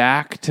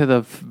back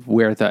to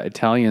where the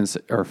Italians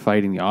are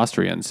fighting the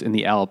Austrians in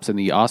the Alps, and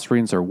the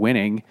Austrians are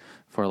winning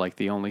for like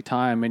the only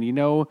time. And you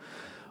know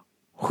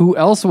who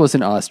else was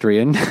an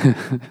Austrian?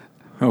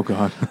 Oh,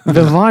 God.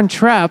 The Von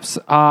Trapps.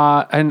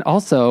 And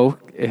also,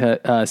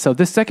 so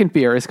this second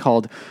beer is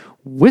called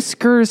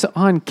Whiskers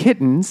on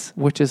Kittens,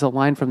 which is a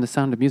line from The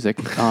Sound of Music,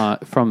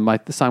 from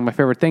the song My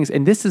Favorite Things.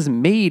 And this is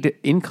made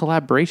in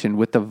collaboration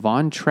with the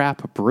Von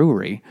Trapp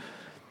Brewery.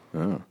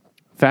 Oh.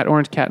 Fat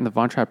Orange Cat and the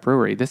Von Trapp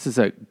Brewery. This is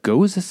a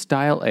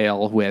Goza-style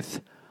ale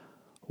with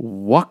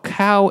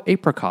Wachau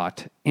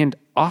apricot and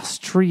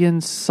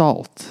Austrian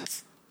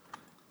salt.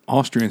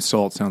 Austrian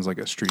salt sounds like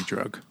a street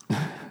drug.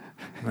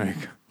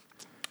 Like,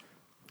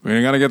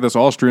 we got to get this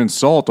Austrian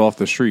salt off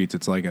the streets.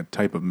 It's like a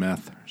type of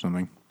meth or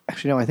something.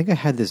 Actually, no, I think I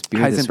had this beer.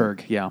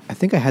 Heisenberg, yeah. I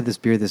think I had this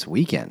beer this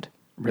weekend.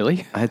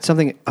 Really? I had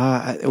something.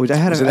 Was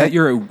that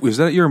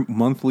your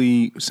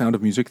monthly Sound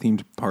of Music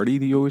themed party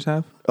that you always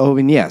have? Oh, I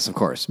mean, yes, of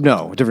course.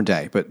 No, a different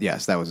day, but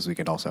yes, that was this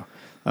weekend also.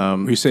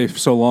 You say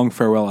so long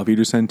farewell Auf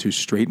Wiedersehen to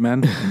straight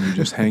men, and you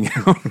just hang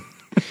out.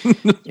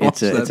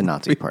 It's a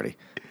Nazi party.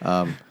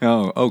 Oh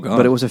God!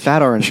 But it was a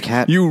Fat Orange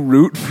Cat. You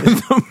root for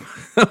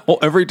them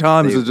every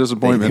time. It's a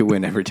disappointment. They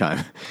win every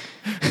time.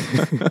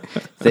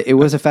 It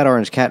was a Fat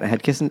Orange Cat. It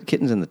had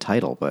kittens in the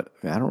title, but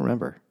I don't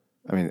remember.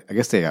 I mean, I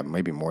guess they got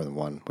maybe more than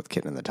one with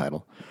kitten in the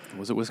title.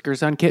 Was it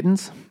Whiskers on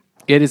Kittens?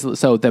 It is.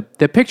 So the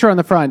picture on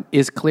the front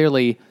is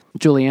clearly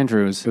Julie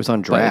Andrews. It was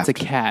on draft. But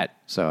it's a cat.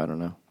 So I don't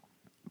know.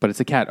 But it's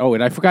a cat. Oh,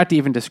 and I forgot to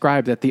even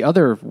describe that the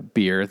other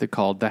beer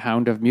called the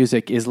Hound of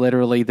Music is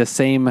literally the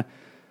same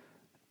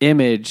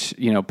image,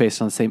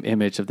 based on the same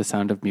image of the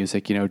Sound of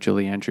Music,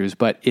 Julie Andrews,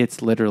 but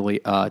it's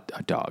literally a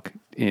dog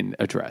in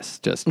a dress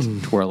just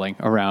twirling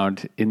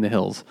around in the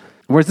hills.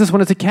 Whereas this one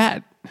is a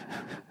cat.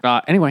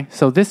 Anyway,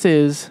 so this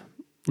is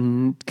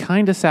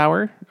kind of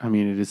sour. I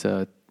mean, it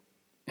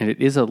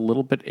is a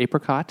little bit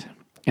apricot.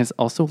 And it's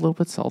also a little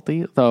bit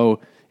salty, though.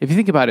 If you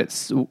think about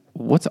it,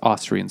 what's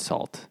Austrian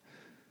salt?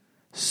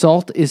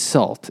 Salt is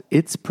salt.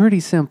 It's pretty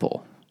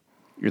simple.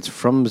 It's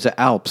from the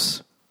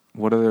Alps.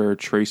 What other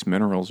trace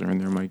minerals are in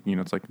there, Mike?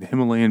 It's like the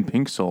Himalayan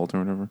pink salt or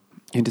whatever.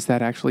 And does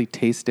that actually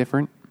taste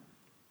different?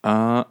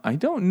 I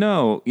don't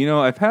know.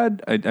 I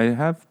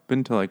have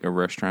been to like a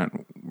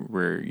restaurant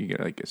where you get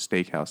like a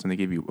steakhouse and they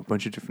give you a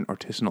bunch of different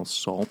artisanal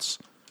salts.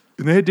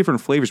 And they had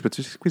different flavors, but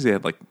just because they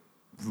had like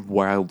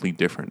wildly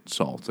different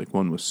salts. Like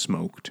one was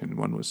smoked and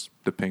one was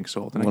the pink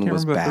salt. And one I can't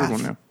was remember bath. the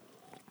third one now.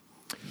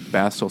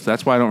 Bath salts.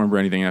 That's why I don't remember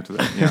anything after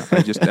that. Yeah,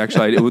 I just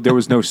there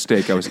was no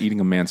steak. I was eating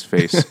a man's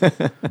face.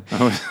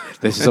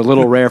 This is a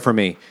little rare for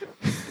me.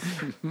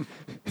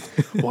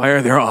 Why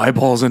are there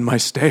eyeballs in my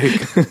steak?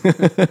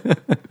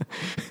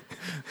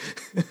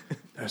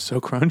 They're so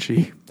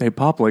crunchy. They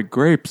pop like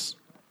grapes.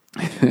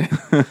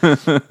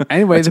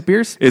 Anyway, the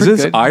beer's Is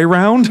this good. eye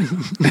round?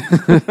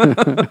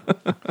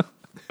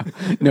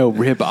 No,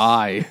 rib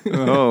eye.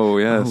 Oh,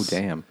 yes. Oh,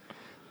 damn.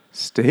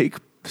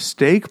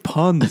 Steak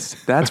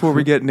puns. That's where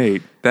we get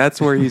Nate.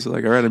 That's where he's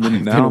like, all right, I've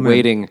been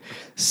waiting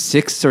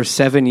 6 or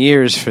 7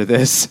 years for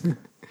this.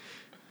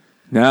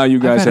 Now you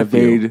guys have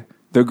made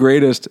the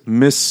greatest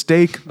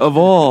mistake of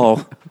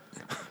all.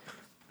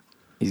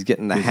 He's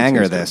getting the hang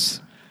of this.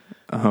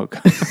 Oh,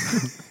 God.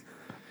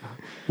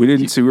 We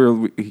didn't see.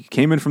 He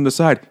came in from the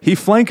side. He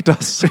flanked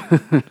us.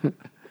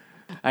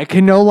 I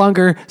can no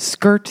longer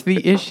skirt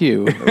the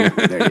issue.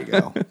 There you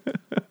go.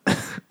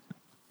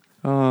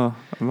 I'm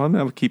going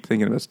to keep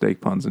thinking about steak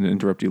puns and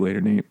interrupt you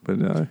later, Nate. But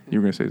you were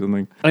going to say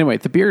something. Anyway,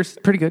 the beer's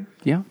pretty good.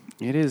 Yeah,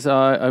 it is.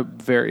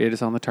 It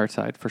is on the tart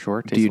side for sure.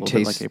 It tastes Do you a little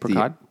bit taste like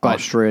apricot, the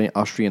but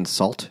Austrian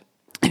salt?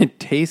 it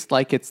tastes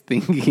like it's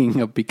thinking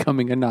of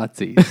becoming a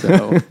Nazi.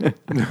 So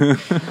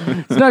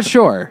it's not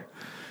sure.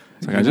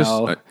 It's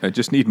like, I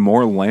just need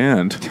more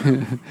land.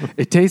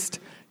 It tastes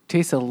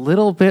a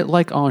little bit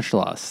like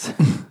Anschluss.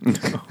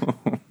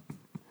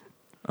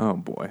 Oh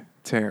boy,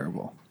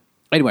 terrible.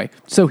 Anyway,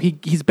 so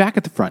he's back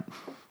at the front,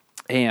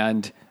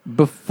 and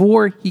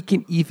before he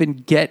can even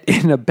get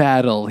in a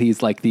battle,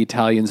 he's like, the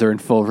Italians are in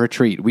full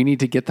retreat. We need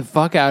to get the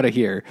fuck out of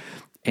here.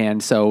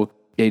 And so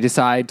they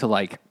decide to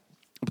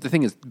but the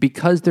thing is,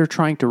 because they're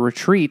trying to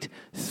retreat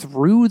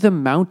through the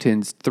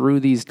mountains,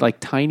 through these like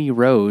tiny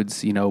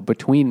roads,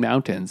 between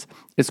mountains,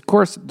 of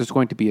course, there's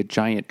going to be a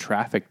giant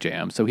traffic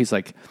jam. So he's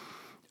like,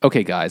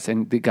 okay, guys,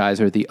 and the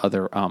guys are the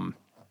other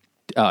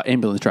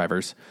ambulance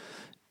drivers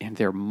and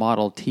their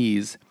Model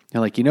Ts. They're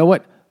like, you know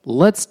what?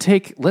 Let's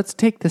take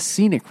the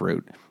scenic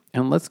route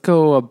and let's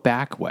go a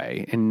back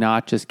way and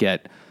not just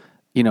get,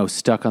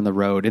 stuck on the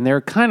road. And they're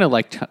kind of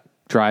like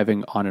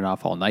driving on and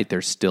off all night.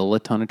 There's still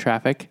a ton of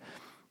traffic.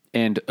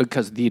 And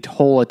because the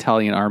whole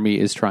Italian army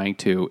is trying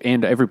to,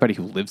 and everybody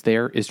who lives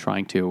there is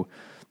trying to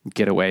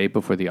get away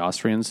before the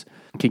Austrians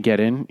can get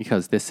in,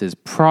 because this is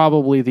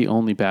probably the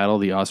only battle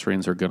the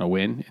Austrians are going to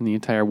win in the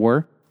entire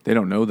war. They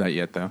don't know that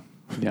yet, though.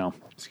 Yeah.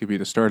 This could be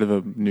the start of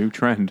a new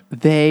trend.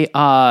 They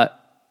kind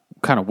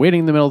of waiting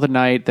in the middle of the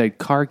night. The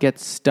car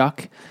gets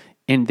stuck,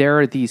 and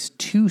there are these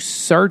two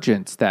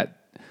sergeants that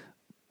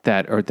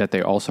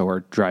they also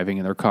are driving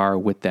in their car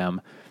with them,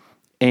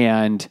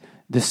 and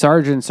the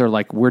sergeants are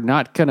like,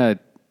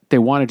 they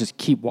want to just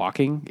keep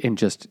walking and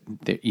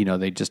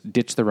they just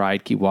ditch the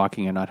ride, keep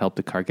walking and not help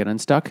the car get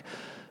unstuck.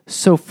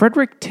 So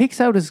Frederick takes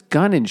out his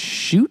gun and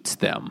shoots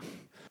them.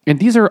 And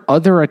these are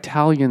other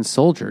Italian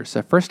soldiers.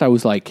 At first I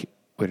was like,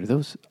 wait, are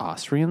those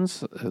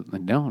Austrians?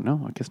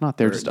 No, I guess not.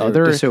 They're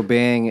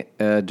disobeying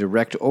a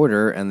direct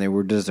order and they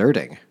were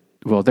deserting.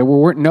 Well, they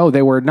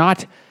were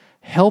not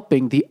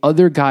helping the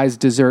other guys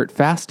desert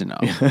fast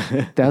enough.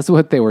 That's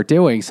what they were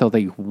doing. So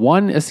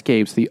one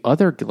escapes, the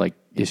other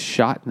is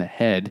shot in the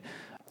head.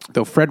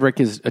 Though Frederick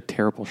is a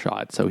terrible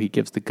shot, so he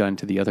gives the gun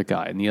to the other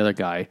guy, and the other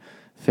guy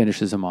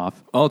finishes him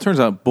off. Well, it turns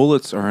out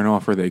bullets are an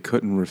offer they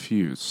couldn't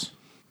refuse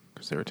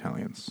because they're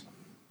Italians.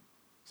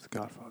 It's the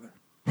Godfather.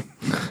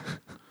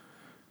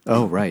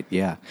 Oh, right,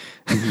 yeah.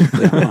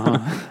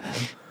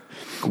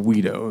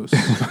 Guidos.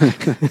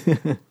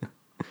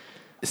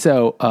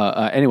 So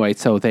anyway,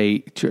 so they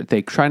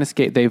try and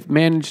escape. They've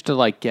managed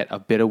to get a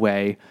bit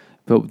away,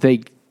 but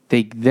they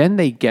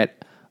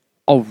get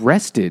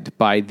arrested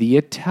by the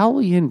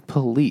Italian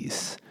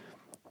police,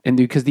 and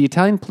because the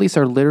Italian police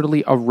are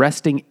literally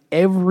arresting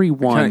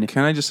everyone.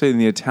 Can I just say, in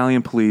the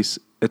Italian police,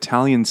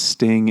 Italian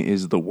Sting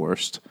is the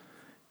worst.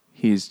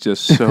 He's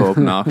just so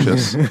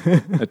obnoxious.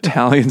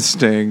 Italian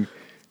Sting.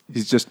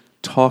 He's just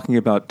talking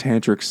about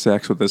tantric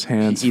sex with his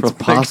hands. He eats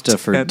pasta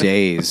for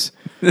days.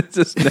 It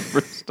just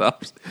never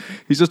stops.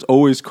 He's just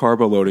always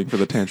carbo loading for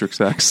the tantric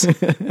sex.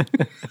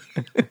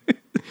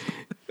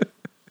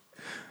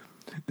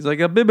 He's like,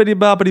 a bibbity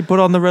boppity, put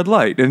on the red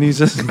light. And he's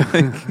just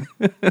like...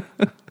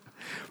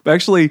 But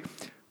actually,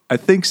 I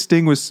think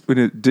Sting was...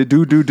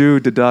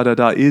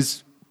 da-da-da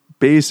is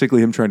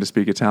basically him trying to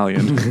speak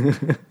Italian.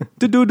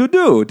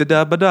 Da-do-do-do,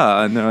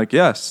 da-da-ba-da. And they're like,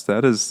 yes,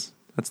 that's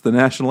the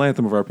national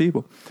anthem of our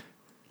people.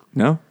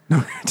 No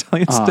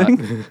Italian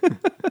Sting?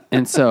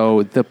 And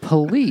so the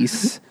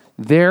police...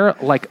 They're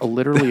like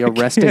literally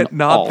arresting. I can't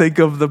not think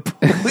of the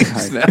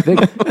police now.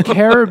 The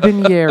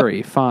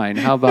Carabinieri, fine.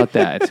 How about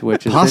that?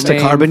 Which is Pasta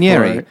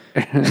Carabinieri.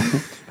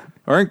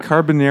 Aren't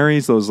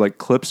Carabinieri those like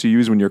clips you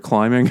use when you're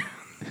climbing?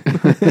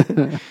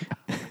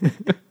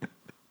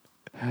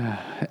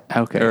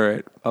 Okay. All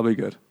right, I'll be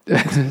good.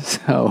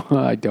 So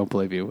I don't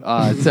believe you.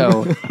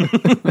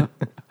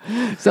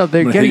 So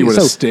they're I'm getting you with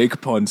a steak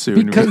pun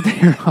soon because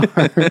there are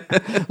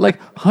like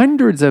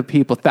hundreds of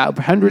people,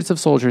 hundreds of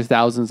soldiers,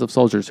 thousands of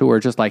soldiers who are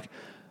just like,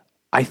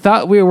 I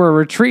thought we were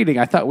retreating.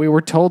 I thought we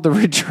were told to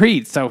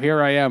retreat. So here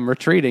I am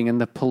retreating,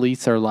 and the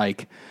police are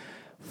like,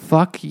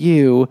 "Fuck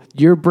you!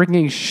 You're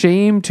bringing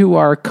shame to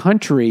our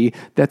country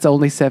that's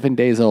only 7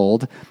 days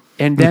old,"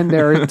 and then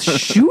they're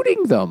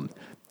shooting them.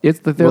 It's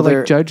that they're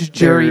like judge,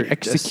 jury,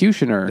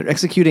 executioner. They're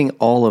executing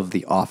all of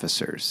the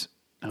officers.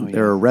 Oh, yeah.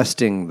 They're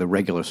arresting the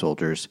regular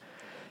soldiers.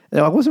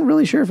 Now, I wasn't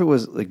really sure if it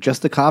was like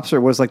just the cops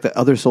or was like the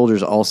other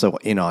soldiers also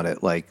in on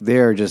it. Like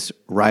they're just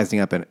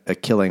rising up and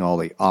killing all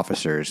the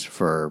officers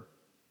for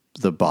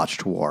the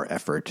botched war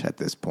effort at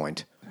this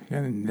point.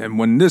 And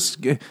when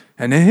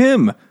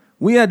him,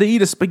 we had to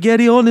eat a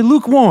spaghetti only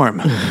lukewarm.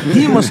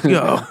 He must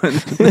go.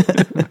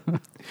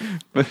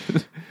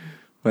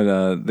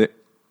 but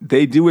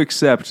they do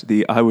accept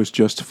the I was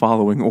just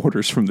following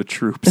orders from the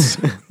troops.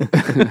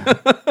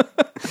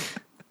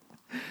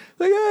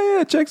 Like,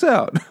 yeah, checks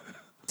out.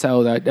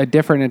 So a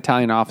different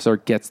Italian officer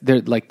gets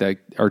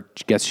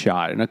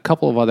shot, and a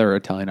couple of other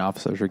Italian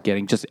officers are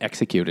getting just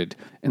executed.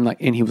 And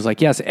he was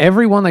like, yes,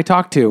 everyone they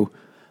talk to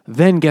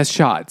then gets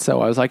shot.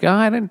 So I was like,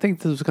 I didn't think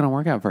this was going to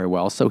work out very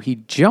well. So he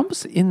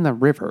jumps in the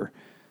river.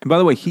 And by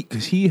the way,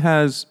 when he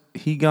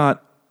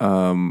got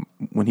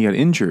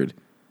injured,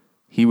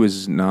 he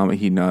was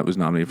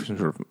nominated for some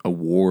sort of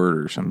award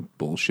or some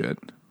bullshit,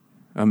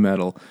 a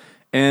medal.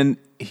 And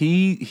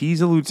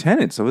he's a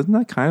lieutenant, so isn't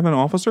that kind of an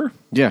officer?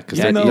 Yeah, because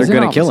they're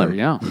going to kill him.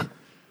 Yeah,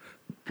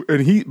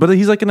 and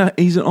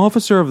he's an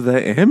officer of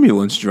the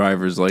ambulance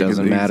drivers. Like,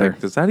 doesn't matter. Like,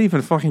 does that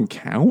even fucking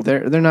count?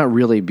 They're not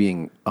really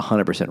being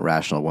 100%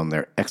 rational when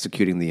they're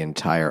executing the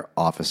entire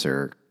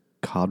officer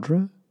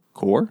cadre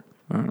corps.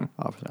 I don't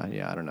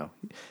know.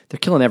 They're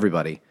killing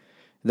everybody.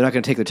 They're not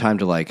going to take the time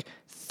to like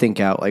think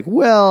out like,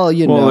 well,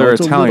 they're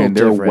Italian.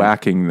 They're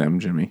whacking them,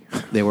 Jimmy.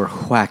 They were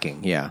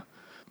whacking. Yeah.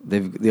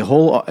 The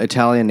whole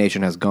Italian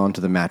nation has gone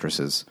to the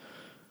mattresses.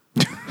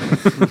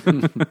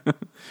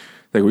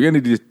 Like, we're going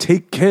to need to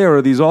take care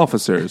of these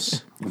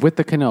officers. With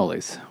the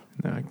cannolis.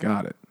 I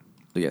got it.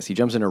 Yes, he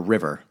jumps in a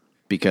river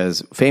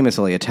because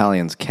famously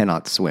Italians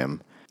cannot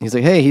swim. He's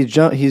like, hey,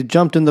 he's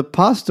jumped in the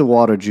pasta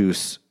water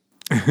juice.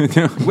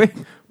 Wait,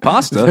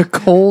 pasta? The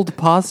cold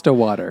pasta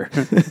water.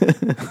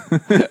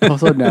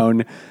 Also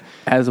known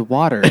as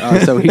water.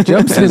 So he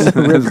jumps in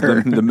the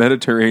river. The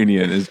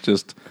Mediterranean is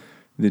just...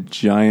 the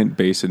giant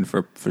basin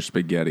for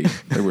spaghetti.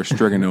 There were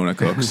Strigonona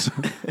cooks.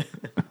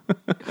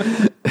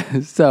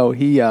 So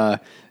he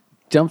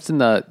jumps in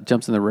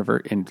the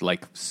river and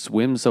like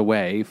swims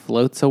away,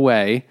 floats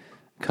away,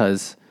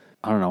 because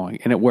I don't know,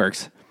 and it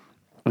works.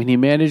 I mean, he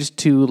managed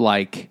to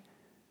like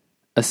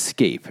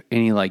escape,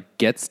 and he like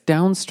gets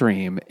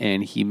downstream,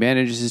 and he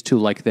manages to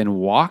like then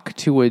walk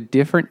to a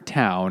different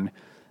town.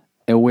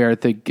 And where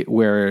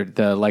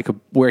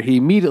he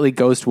immediately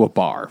goes to a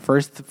bar.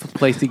 First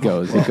place he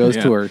goes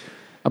to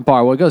a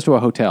bar. Well, he goes to a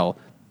hotel,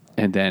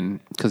 and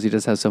then because he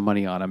just has some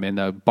money on him, and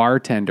the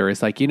bartender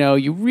is like,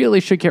 you really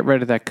should get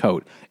rid of that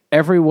coat.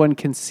 Everyone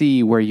can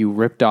see where you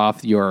ripped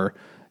off your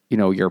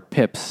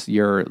pips,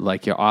 your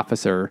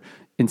officer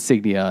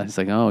insignia. It's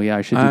like, oh yeah,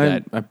 I should do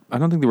that. I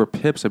don't think they were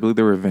pips. I believe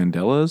they were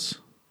Vandellas,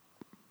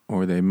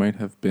 or they might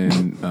have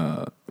been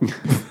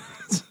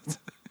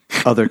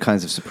other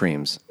kinds of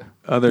Supremes.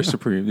 Other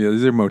Supreme. Yeah,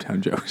 these are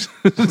Motown jokes.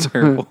 It's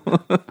terrible.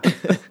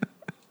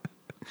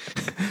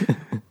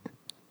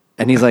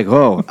 And he's like,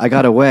 "Whoa, I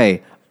got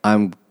away.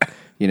 I'm,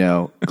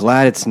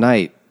 glad it's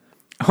night."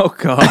 Oh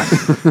God!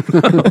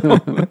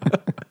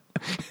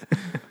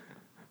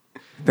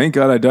 Thank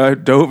God I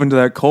dove into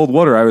that cold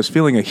water. I was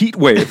feeling a heat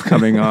wave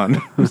coming on.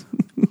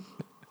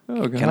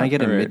 Oh, God. Can I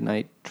get a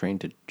midnight train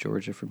to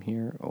Georgia from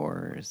here,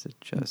 or is it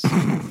just?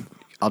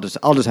 I'll just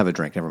have a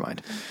drink. Never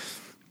mind.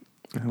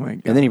 Oh my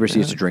God. And then he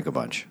proceeds to drink a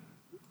bunch.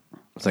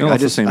 It's like I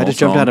just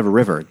jumped out of a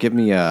river. Give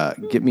me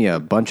a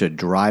bunch of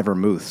dry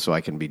vermouth so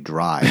I can be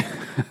dry.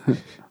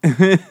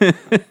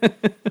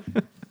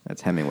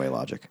 That's Hemingway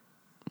logic.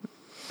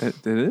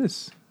 It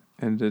is,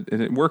 and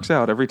it works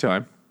out every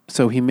time.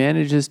 So he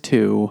manages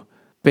to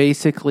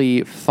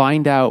basically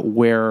find out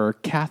where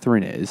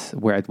Catherine is,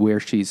 where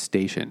she's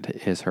stationed,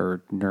 is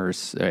her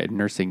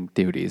nursing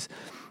duties,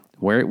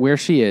 where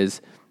she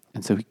is.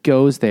 And so he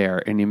goes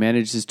there and he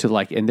manages to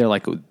and they're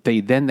like, they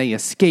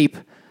escape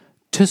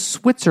to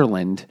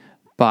Switzerland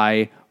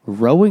by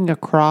rowing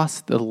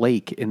across the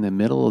lake in the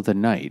middle of the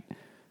night.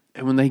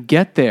 And when they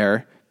get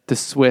there, the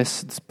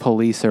Swiss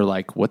police are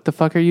like, what the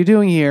fuck are you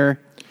doing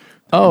here?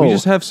 Oh, we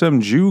just have some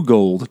Jew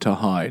gold to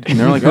hide. And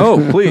they're like,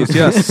 oh, please,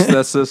 yes,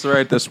 that's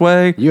this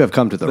way. You have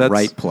come to the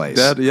right place.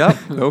 Yep,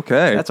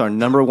 okay. That's our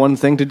number one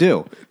thing to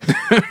do.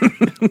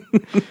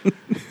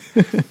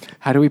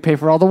 How do we pay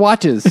for all the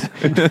watches?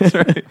 That's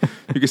right.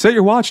 You can set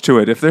your watch to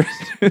it if there's...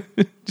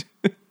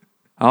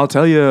 I'll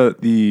tell you,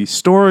 the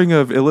storing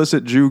of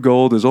illicit Jew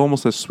gold is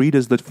almost as sweet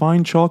as the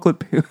fine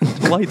chocolate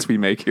lights we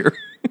make here.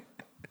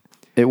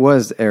 It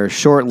was a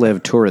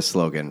short-lived tourist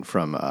slogan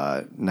from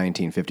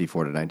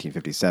 1954 to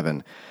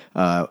 1957.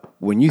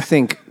 When you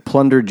think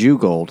plunder Jew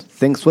gold,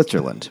 think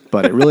Switzerland.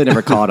 But it really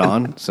never caught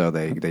on, so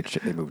they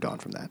moved on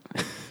from that.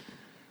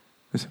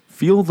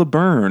 Feel the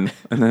burn.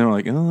 And then they're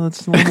like, oh,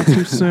 that's a little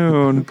too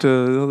soon.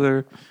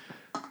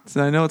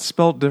 I know it's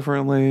spelt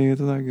differently.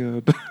 It's not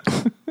good.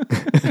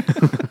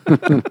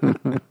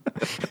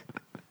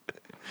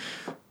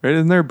 Right?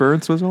 Isn't there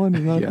burn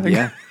Switzerland?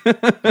 Yeah.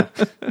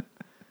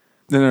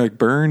 Then they're like,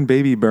 burn,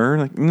 baby, burn.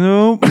 Like,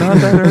 nope, not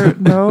that.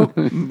 Nope.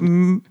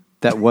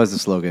 That was the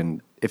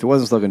slogan. If it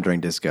wasn't a slogan during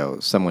disco,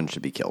 someone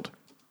should be killed.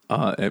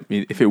 I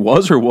mean, if it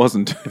was or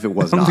wasn't. If it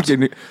was not.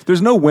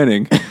 There's no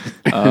winning.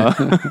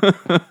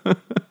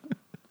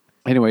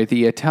 Anyway,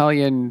 the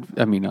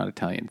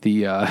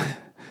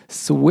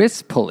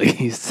Swiss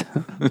police.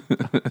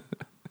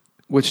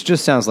 Which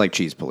just sounds like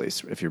cheese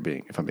police, if I'm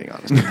being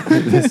honest.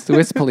 The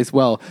Swiss police,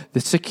 well,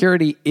 the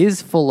security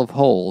is full of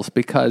holes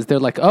because they're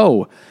like,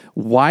 oh,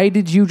 why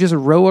did you just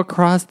row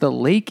across the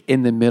lake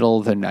in the middle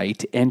of the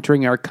night,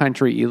 entering our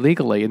country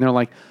illegally? And they're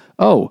like,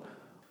 oh,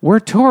 we're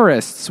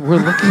tourists.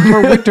 We're looking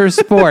for winter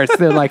sports.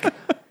 They're like,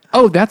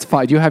 oh, that's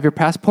fine. Do you have your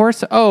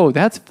passports? Oh,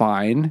 that's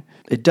fine.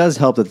 It does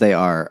help that they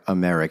are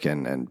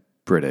American and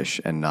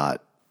British and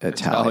not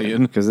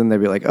Italian. Because then they'd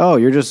be like, oh,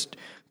 you're just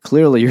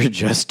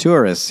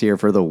tourists here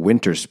for the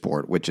winter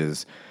sport, which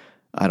is,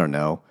 I don't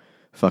know,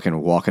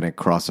 fucking walking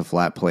across a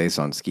flat place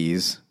on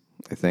skis,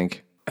 I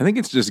think. I think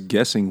it's just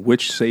guessing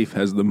which safe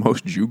has the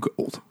most Jew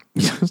gold.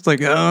 It's like,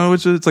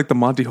 it's like the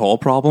Monty Hall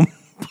problem.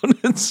 But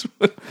it's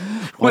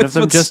one of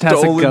them just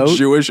has a goat.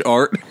 Jewish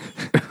art.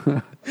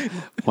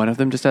 One of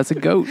them just has a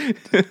goat.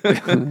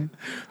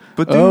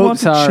 But do you want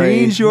to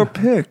change your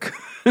pick?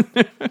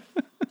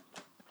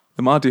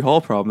 The Monty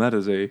Hall problem, that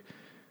is a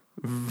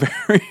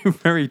very,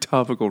 very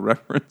topical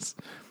reference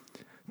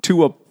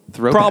to a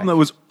problem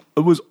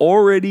that was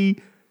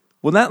already...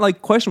 When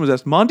that question was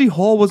asked, Monty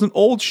Hall was an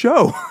old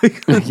show.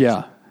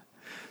 Yeah.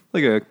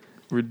 Like a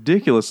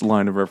ridiculous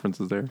line of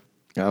references there.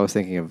 I was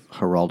thinking of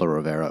Geraldo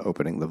Rivera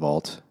opening the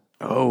vault.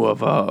 Oh,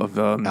 of Al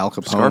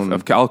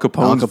Capone. Al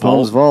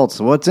Capone's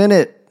vault. What's in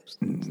it?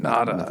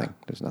 Nada. Nothing.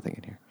 There's nothing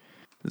in here.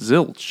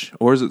 Zilch,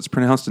 or as it's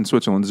pronounced in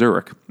Switzerland,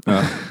 Zurich.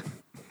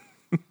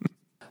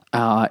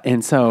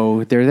 And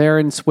so they're there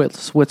in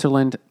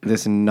Switzerland.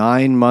 This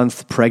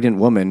 9-month pregnant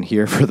woman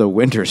here for the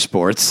winter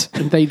sports.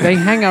 They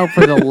hang out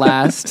for the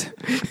last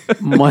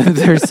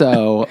month or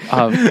so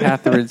of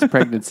Catherine's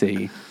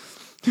pregnancy,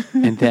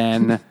 and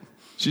then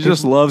she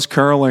just loves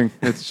curling.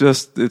 It's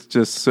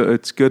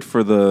good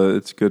for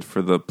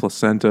the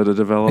placenta to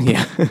develop.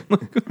 Yeah,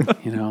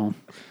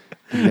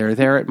 they're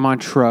there at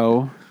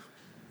Montreux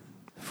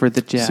for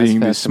the jazz seeing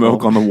festival. the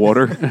smoke on the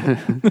water.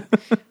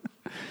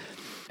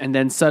 And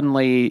then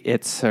suddenly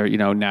it's her,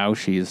 now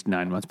she's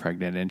 9 months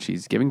pregnant and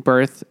she's giving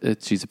birth.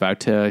 She's going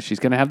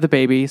to have the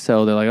baby.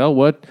 So they're like, oh,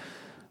 what?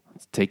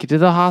 Let's take you to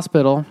the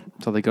hospital.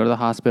 So they go to the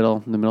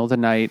hospital in the middle of the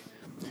night.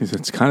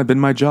 It's kind of been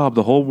my job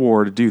the whole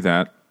war to do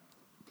that.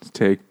 To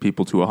take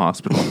people to a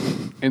hospital.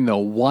 And the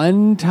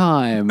one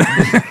time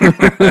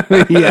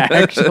he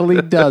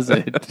actually does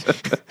it.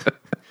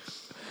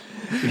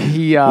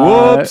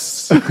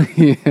 Whoops.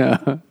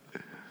 Yeah.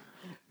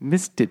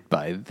 Missed it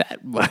by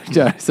that much.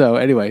 So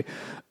anyway,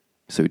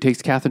 so he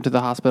takes Catherine to the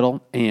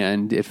hospital,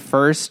 and at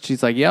first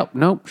she's like, "Yep,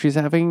 nope, she's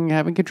having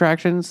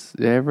contractions.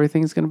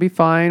 Everything's gonna be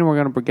fine. We're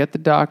gonna get the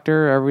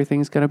doctor.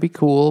 Everything's gonna be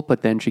cool."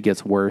 But then she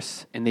gets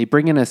worse, and they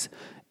bring in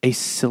a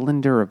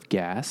cylinder of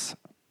gas.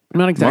 I'm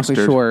not exactly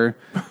sure.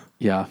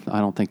 Yeah, I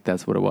don't think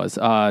that's what it was.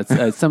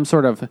 It's some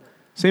sort of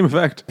same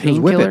effect.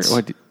 Painkiller.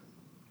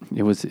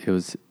 It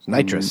was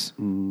nitrous.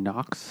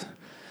 Nox.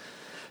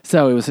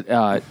 So it was,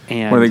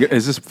 and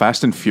is this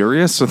Fast and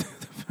Furious?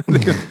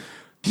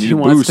 She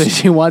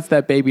wants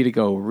that baby to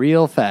go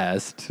real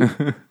fast.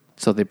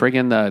 So they bring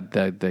in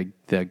the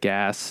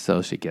gas,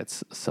 so she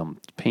gets some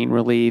pain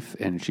relief,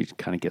 and she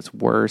kind of gets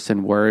worse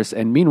and worse.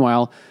 And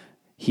meanwhile,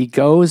 he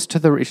goes to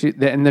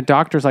and the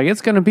doctor's like,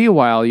 "It's going to be a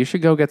while. You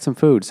should go get some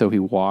food." So he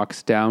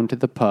walks down to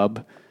the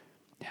pub,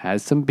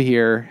 has some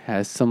beer,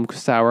 has some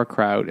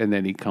sauerkraut, and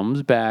then he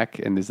comes back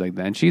and is like,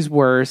 then she's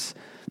worse.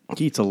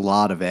 He eats a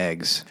lot of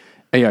eggs.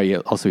 Yeah.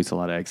 Also eats a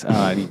lot of eggs.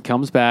 And he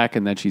comes back,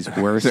 and then she's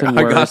worse and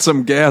worse. I got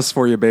some gas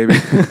for you, baby.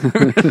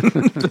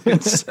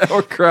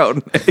 Sauerkraut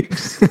and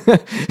eggs.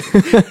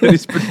 And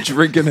he's been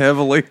drinking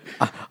heavily.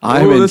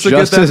 I'm in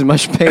just as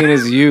much pain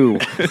as you.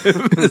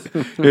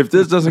 If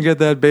this doesn't get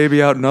that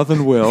baby out,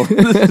 nothing will.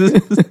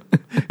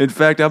 In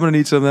fact, I'm going to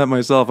need some of that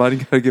myself. I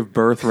got to give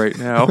birth right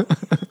now.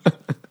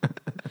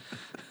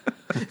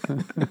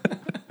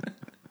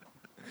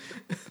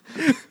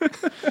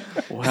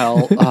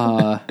 Well,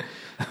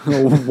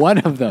 one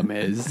of them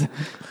is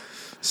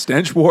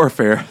stench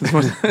warfare.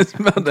 That's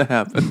about to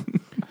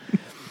happen.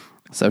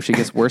 So she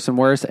gets worse and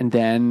worse, and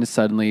then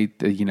suddenly,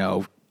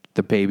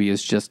 the baby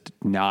is just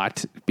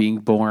not being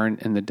born,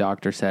 and the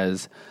doctor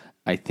says,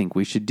 I think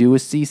we should do a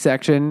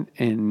C-section,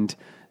 and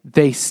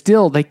they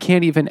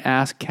can't even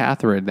ask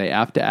Catherine. They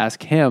have to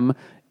ask him,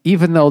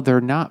 even though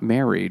they're not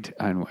married.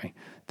 Anyway,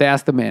 they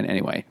ask the man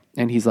anyway,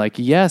 and he's like,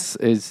 yes,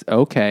 is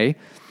okay,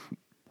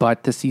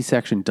 but the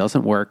C-section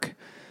doesn't work.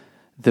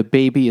 The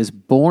baby is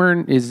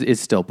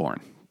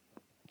stillborn.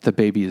 The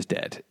baby is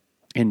dead.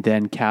 And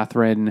then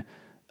Catherine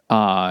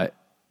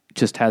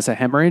just has a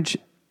hemorrhage,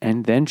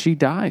 and then she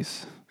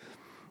dies.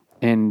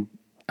 And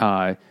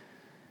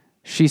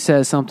she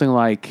says something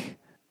like,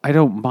 I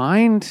don't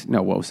mind.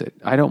 No, what was it?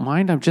 I don't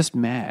mind. I'm just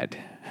mad.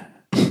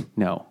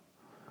 No,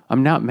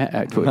 I'm not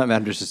mad. I'm not mad.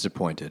 I'm just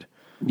disappointed.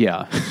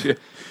 Yeah.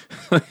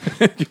 Your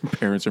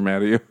parents are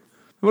mad at you.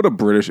 What a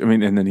British. I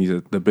mean, and then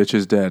the bitch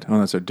is dead. Oh,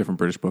 that's a different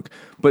British book.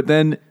 But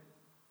then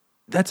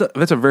that's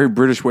a very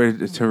British way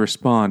to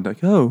respond.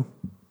 Like, oh,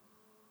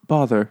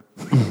 bother.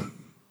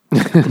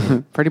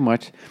 Pretty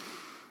much.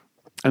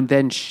 And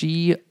then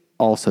she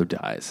also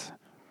dies.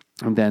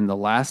 And then the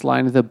last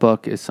line of the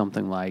book is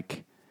something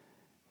like,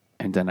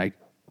 and then I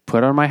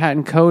put on my hat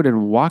and coat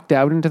and walked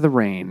out into the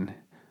rain.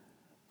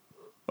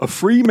 A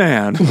free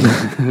man.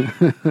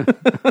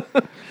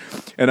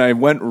 And I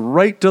went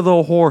right to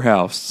the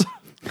whorehouse.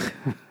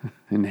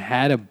 And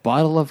had a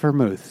bottle of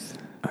vermouth.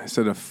 I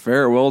said a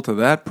farewell to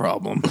that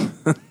problem.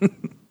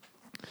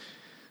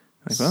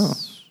 Oh,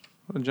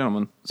 what a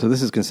gentleman. So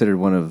this is considered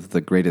one of the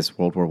greatest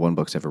World War I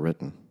books ever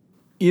written.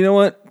 You know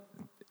what?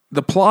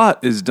 The plot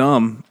is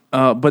dumb,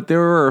 but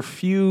there are a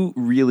few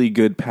really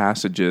good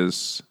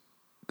passages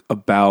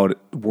about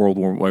World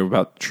War I,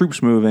 about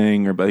troops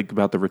moving, or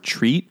about the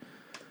retreat.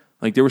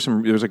 Like there was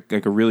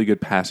like a really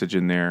good passage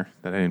in there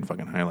that I didn't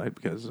fucking highlight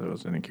because I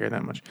didn't care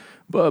that much.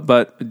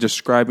 But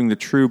describing the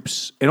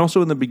troops, and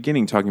also in the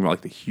beginning talking about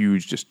like the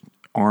huge just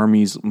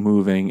armies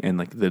moving and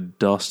like the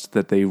dust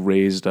that they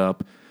raised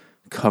up,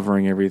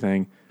 covering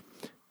everything,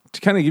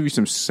 to kind of give you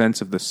some sense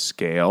of the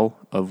scale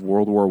of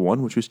World War I,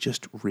 which was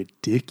just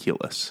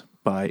ridiculous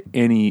by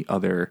any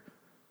other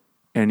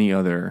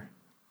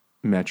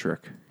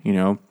metric, you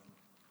know.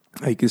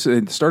 Like at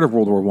the start of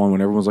World War I,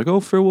 when everyone's like, "Oh,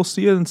 Phil, we'll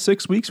see you in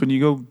 6 weeks when you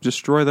go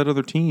destroy that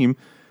other team,"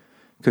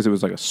 because it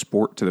was like a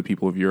sport to the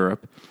people of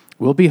Europe.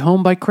 We'll be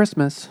home by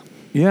Christmas.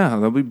 Yeah,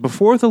 they'll be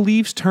before the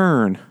leaves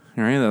turn.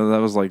 Right,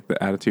 that was like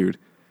the attitude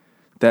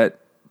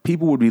that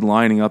people would be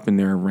lining up in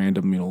their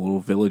random,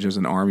 little villages.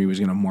 An army was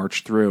going to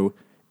march through,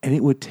 and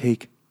it would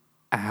take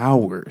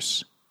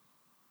hours.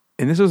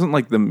 And this wasn't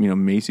like the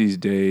Macy's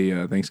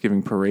Day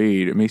Thanksgiving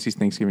parade, Macy's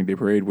Thanksgiving Day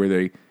parade, where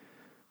they.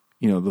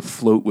 The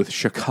float with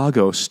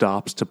Chicago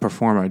stops to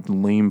perform a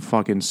lame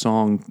fucking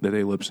song that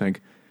they lip sync.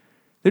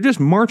 They're just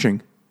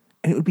marching.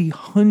 And it would be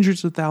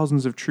hundreds of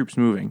thousands of troops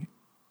moving.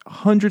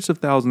 Hundreds of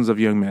thousands of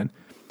young men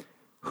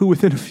who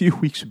within a few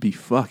weeks would be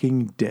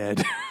fucking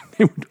dead.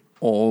 They would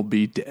all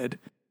be dead.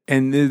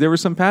 And there were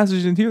some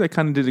passages in here that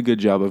kind of did a good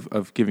job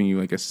of giving you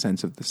like a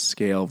sense of the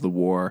scale of the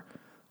war,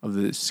 of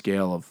the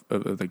scale of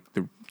like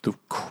the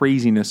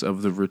craziness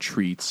of the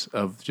retreats,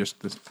 of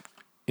just this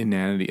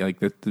inanity, like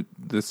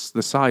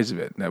the size of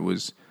it. That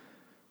was,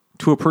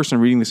 to a person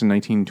reading this in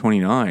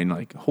 1929,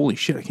 like, holy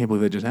shit, I can't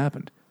believe that just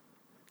happened.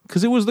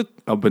 Because it was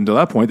up until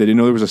that point, they didn't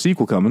know there was a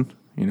sequel coming,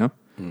 They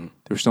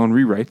were still in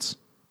rewrites.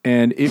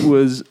 And it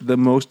was the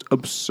most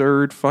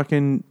absurd,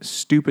 fucking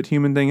stupid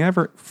human thing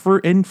ever,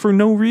 for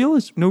no real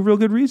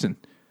good reason.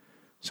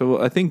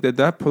 So I think that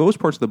those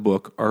parts of the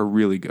book are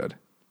really good.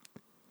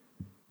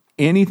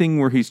 Anything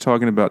where he's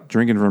talking about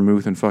drinking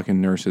vermouth and fucking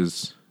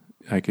nurses,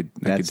 I could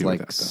do like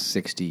that,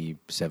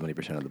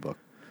 60-70% of the book.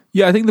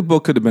 Yeah, I think the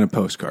book could have been a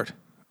postcard.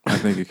 I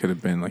think it could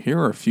have been like, here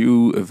are a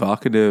few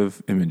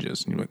evocative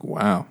images. And you're like,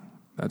 wow,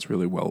 that's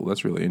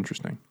really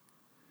interesting.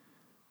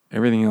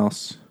 Everything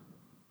else,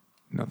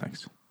 no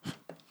thanks.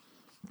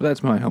 But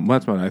that's what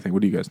I think.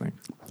 What do you guys think?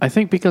 I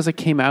think because it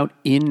came out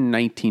in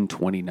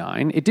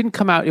 1929, it didn't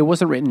come out, it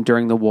wasn't written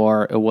during the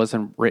war. It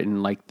wasn't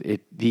written the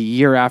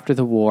year after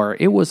the war.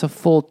 It was a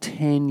full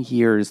 10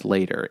 years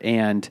later.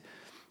 And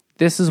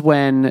this is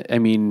when,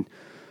 there's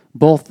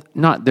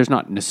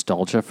not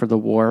nostalgia for the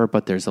war,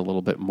 but there's a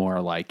little bit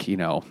more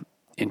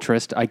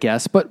interest, I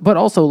guess. But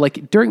also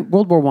during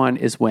World War I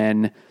is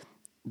when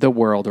the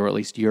world, or at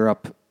least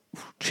Europe,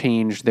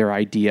 changed their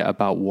idea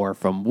about war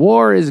from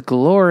war is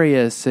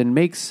glorious and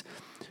makes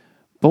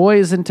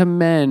boys into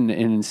men,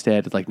 and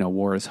instead, like, no,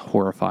 war is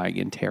horrifying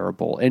and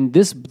terrible. And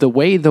the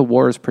way the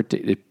war is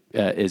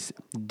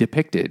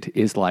depicted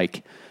is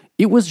like,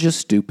 it was just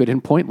stupid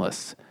and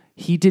pointless.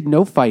 He did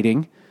no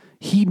fighting.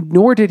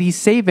 Nor did he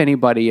save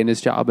anybody in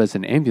his job as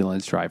an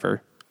ambulance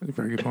driver.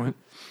 Very good point.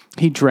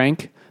 He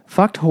drank,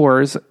 fucked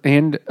whores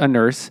and a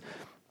nurse,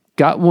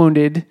 got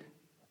wounded,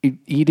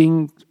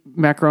 eating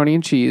macaroni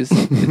and cheese,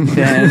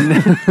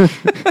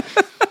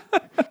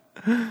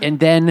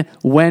 and then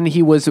when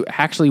he was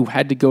actually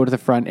had to go to the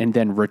front and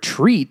then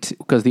retreat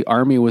because the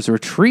army was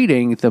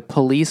retreating, the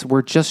police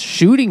were just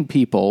shooting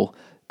people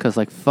because,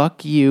 like,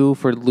 fuck you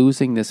for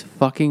losing this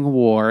fucking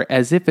war,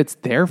 as if it's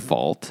their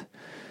fault.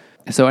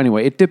 So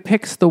anyway, it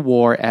depicts the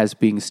war as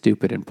being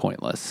stupid and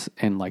pointless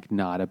and, like,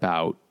 not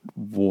about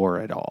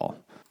war at all.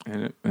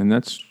 And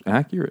that's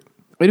accurate.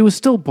 But it was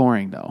still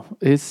boring, though.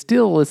 It's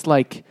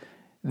like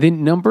the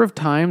number of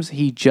times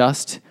he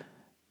just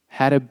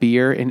had a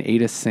beer and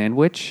ate a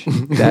sandwich.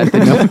 That's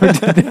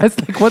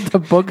like what the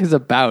book is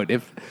about.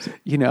 If,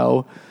 you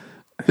know,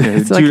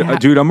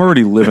 dude, I'm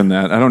already living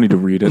that. I don't need to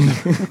read it.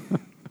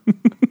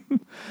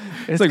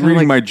 It's like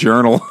reading my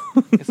journal.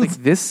 It's like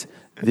this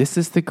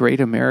is the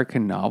great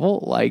American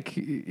novel, like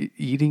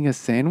eating a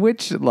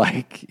sandwich.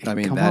 Like, I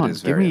mean, that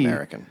is very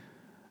American.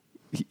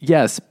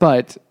 Yes,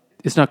 but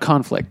it's not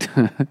conflict.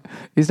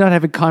 He's not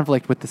having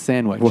conflict with the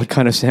sandwich. What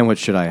kind of sandwich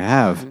should I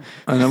have?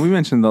 I know we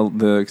mentioned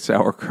the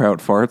sauerkraut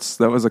farts.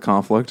 That was a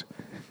conflict,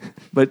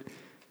 but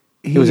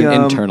it was an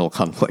internal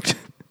conflict.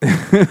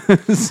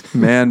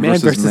 Man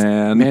versus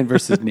man. Man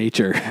versus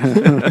nature.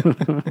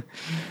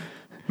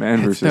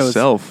 Man versus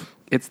self.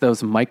 It's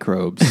those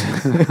microbes.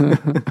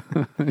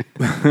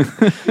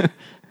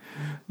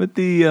 But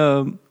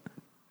the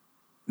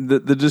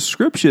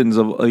descriptions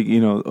of, like,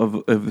 you know,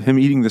 of him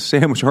eating the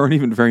sandwich aren't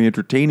even very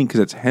entertaining because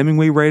it's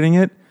Hemingway writing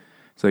it.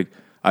 It's like,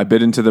 I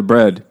bit into the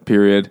bread,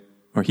 period.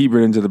 Or he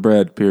bit into the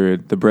bread,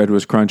 period. The bread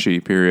was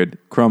crunchy, period.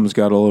 Crumbs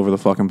got all over the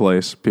fucking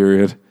place,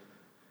 period.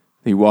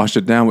 He washed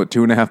it down with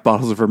 2.5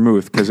 bottles of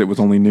vermouth because it was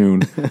only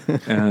noon.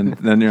 And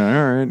then you're like,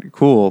 all right,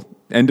 cool.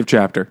 End of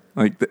chapter.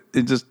 Like,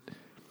 it just...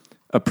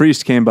 A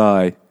priest came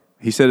by.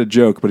 He said a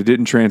joke, but it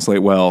didn't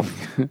translate well.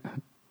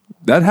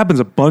 That happens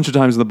a bunch of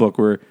times in the book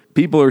where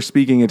people are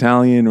speaking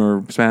Italian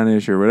or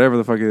Spanish or whatever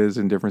the fuck it is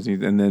in different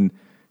scenes, and then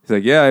he's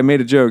like, yeah, I made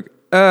a joke.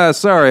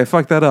 Sorry, I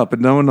fucked that up,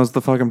 but no one knows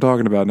the fuck I'm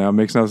talking about now. It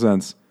makes no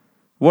sense.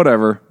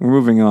 Whatever. We're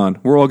moving on.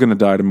 We're all going to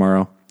die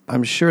tomorrow.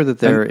 I'm sure that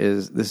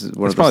this is one of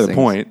those probably things,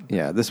 the point.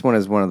 Yeah, this one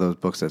is one of those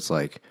books that's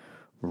like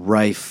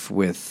rife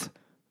with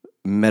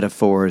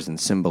metaphors and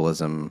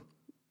symbolism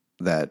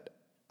that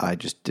I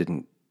just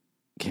didn't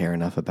care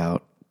enough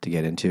about to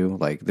get into.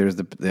 Like, there's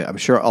I'm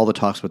sure all the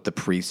talks with the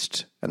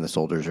priest and the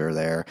soldiers are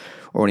there,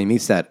 or when he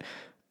meets that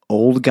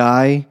old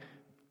guy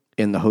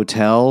in the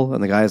hotel,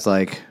 and the guy's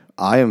like,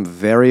 I am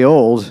very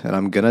old and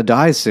I'm gonna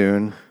die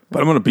soon,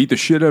 but I'm gonna beat the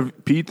shit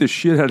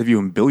out of you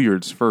in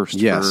billiards first.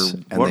 Yes.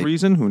 For what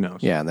reason? Who knows?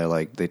 Yeah, and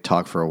they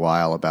talk for a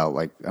while about,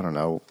 like, I don't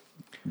know,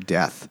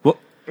 death. Well,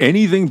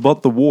 anything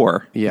but the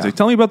war. Yeah. He's like,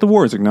 tell me about the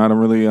war. He's like, no, I don't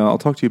really, I'll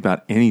talk to you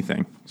about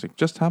anything. He's like,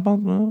 just how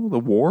about the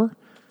war?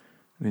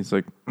 And he's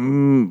like,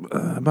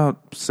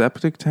 about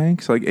septic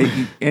tanks? Like,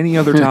 any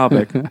other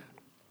topic.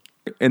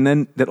 And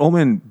then that old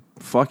man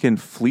fucking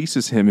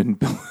fleeces him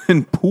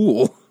in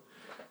pool.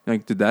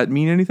 Like, did that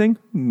mean anything?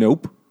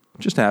 Nope.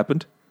 Just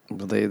happened.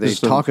 Well, they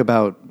talk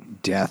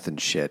about death and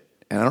shit.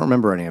 And I don't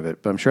remember any of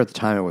it, but I'm sure at the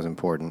time it was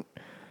important.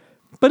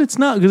 But it's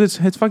not, because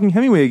it's fucking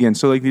Hemingway again.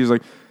 So, like, he's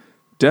like,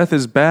 death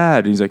is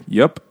bad. And he's like,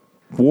 yep.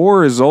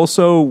 War is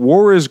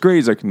great.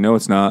 He's like, no,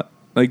 it's not.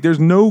 Like, there's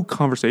no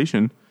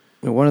conversation.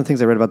 One of the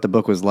things I read about the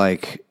book was,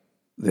 like,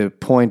 the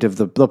point of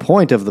the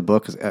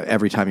book is,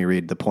 every time you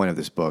read the point of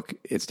this book,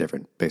 it's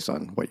different based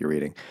on what you're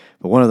reading.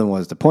 But one of them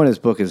was, the point of this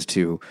book is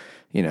to,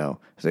 you know,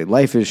 say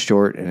life is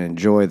short and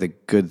enjoy the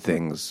good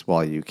things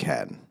while you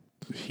can.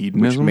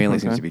 Hedonism, which mainly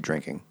seems to be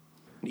drinking,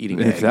 eating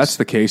If eggs. That's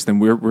the case, then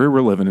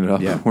we're living it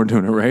up. Yeah. We're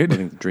doing it right.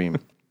 Living the dream.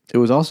 It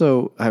was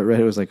also, I read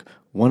it was like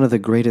one of the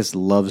greatest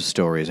love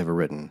stories ever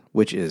written,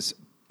 which is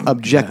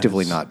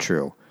objectively not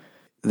true.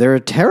 They're a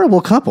terrible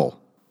couple.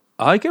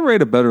 I can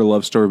write a better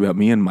love story about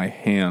me and my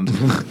hand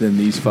than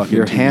these fucking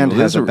Your two hand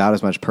people. has about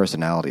as much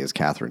personality as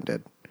Catherine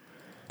did.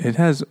 It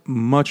has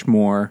much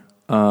more.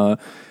 Not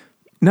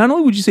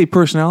only would you say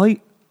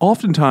personality,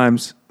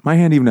 oftentimes my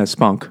hand even has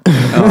spunk.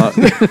 But,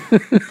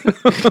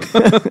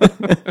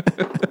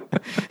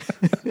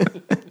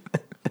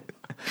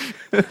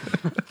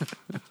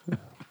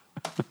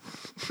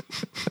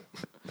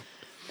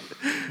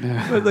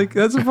 like,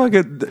 that's a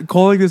fucking,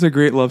 calling this a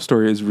great love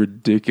story is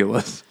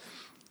ridiculous.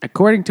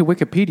 According to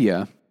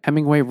Wikipedia,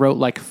 Hemingway wrote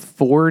like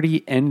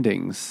 40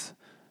 endings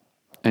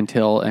and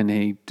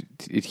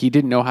he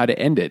didn't know how to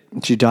end it.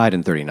 She died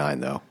in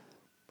 39, though.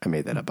 I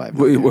made that up by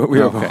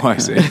I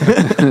see.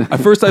 At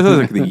first, I thought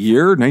like the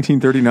year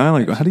 1939.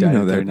 Like, how do you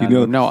know that? You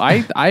know, no,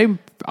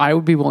 I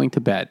would be willing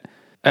to bet.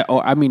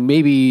 I mean,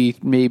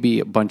 maybe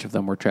a bunch of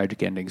them were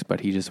tragic endings, but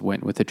he just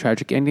went with the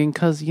tragic ending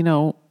because, you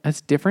know, that's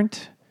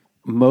different.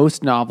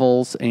 Most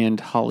novels and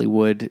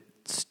Hollywood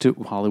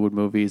Hollywood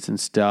movies and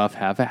stuff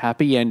have a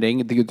happy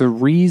ending. The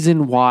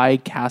reason why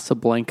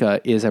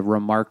Casablanca is a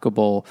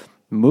remarkable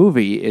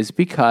movie is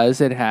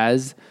because it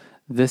has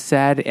the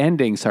sad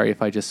ending. Sorry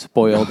if I just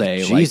spoiled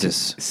a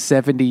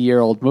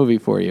 70-year-old movie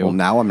for you. Well,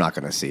 now I'm not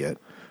going to see it.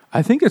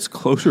 I think it's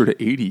closer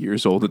to 80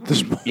 years old at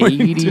this point.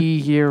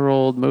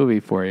 80-year-old movie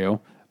for you.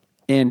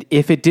 And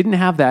if it didn't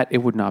have that, it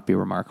would not be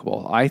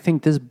remarkable. I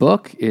think this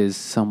book is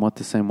somewhat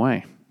the same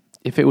way.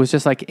 If it was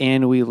just like,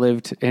 and we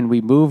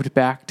moved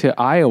back to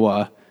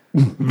Iowa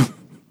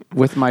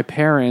with my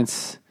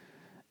parents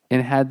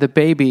and had the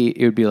baby,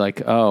 it would be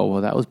like, oh,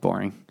 well, that was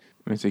boring.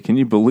 I say, can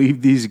you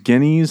believe these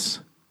guineas?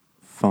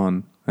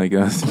 Fun, I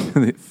guess.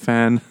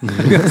 Fan.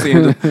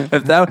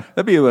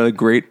 That'd be a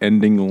great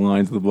ending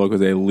line to the book as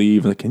they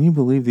leave. Like, can you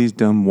believe these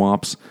dumb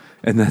wops?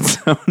 And that's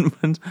how it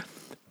ends.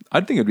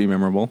 I think it'd be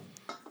memorable.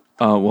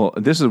 Well,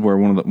 this is where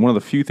one of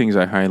the few things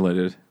I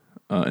highlighted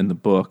in the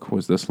book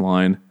was this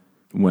line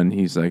when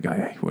he's like,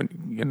 "When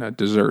you're gonna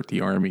desert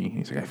the army."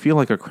 He's like, "I feel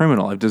like a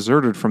criminal. I've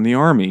deserted from the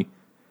army."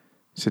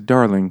 He said,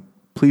 "Darling,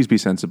 please be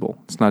sensible.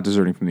 It's not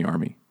deserting from the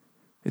army.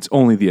 It's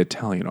only the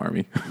Italian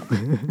army."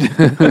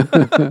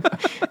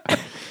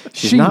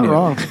 She's not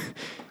wrong.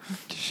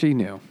 She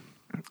knew.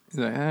 He's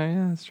like,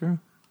 yeah, that's true.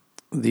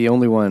 The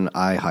only one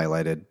I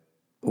highlighted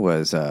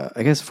was,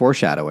 I guess,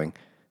 foreshadowing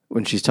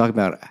when she's talking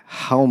about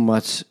how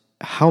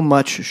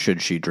much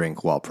should she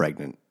drink while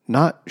pregnant.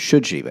 Not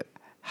should she, but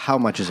how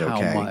much is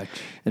okay. How much?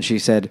 And she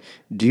said,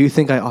 "Do you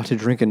think I ought to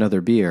drink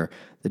another beer?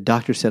 The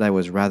doctor said I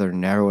was rather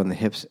narrow in the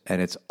hips,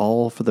 and it's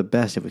all for the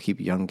best if we keep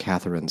young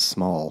Catherine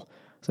small."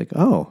 It's like,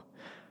 oh,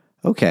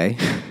 okay.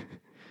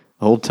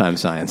 Old-time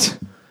science.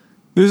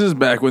 This is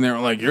back when they were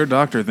like, your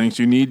doctor thinks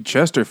you need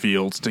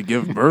Chesterfields to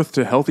give birth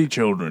to healthy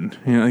children.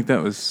 You know, like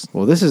that was...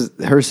 Well, this is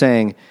her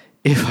saying,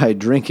 if I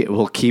drink, it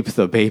will keep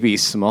the baby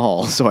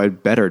small, so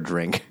I'd better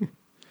drink.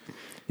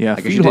 Yeah,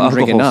 like fetal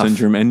alcohol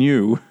syndrome and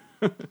you.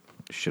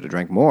 Should have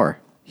drank more.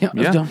 Yeah.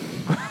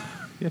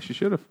 Yeah, she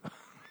should have.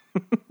 I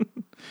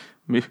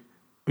mean,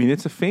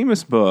 it's a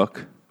famous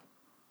book.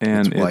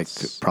 And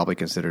it's probably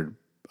considered,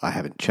 I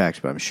haven't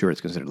checked, but I'm sure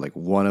it's considered like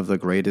one of the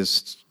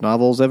greatest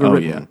novels ever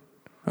written. Yeah.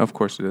 Of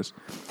course it is.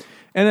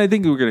 And I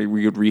think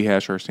we could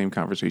rehash our same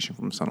conversation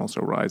from Sun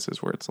Also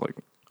Rises, where it's like,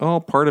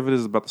 part of it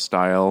is about the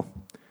style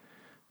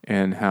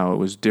and how it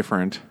was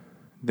different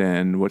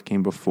than what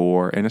came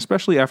before. And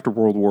especially after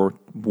World War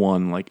I,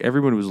 like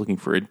everybody was looking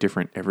for a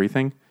different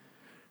everything.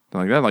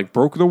 Like that, like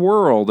broke the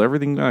world.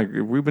 Everything, like,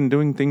 we've been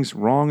doing things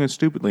wrong and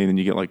stupidly. And then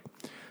you get like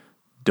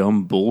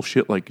dumb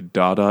bullshit like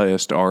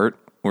Dadaist art,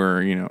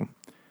 where, you know,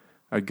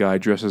 a guy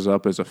dresses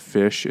up as a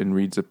fish and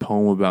reads a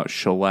poem about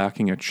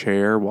shellacking a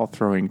chair while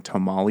throwing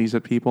tamales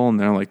at people. And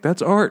they're like,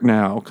 that's art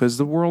now because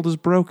the world is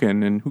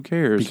broken and who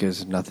cares?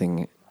 Because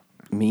nothing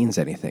means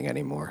anything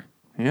anymore.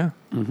 Yeah.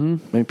 Mm-hmm.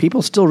 I mean,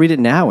 people still read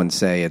it now and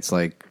say it's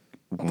like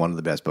one of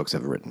the best books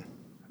ever written.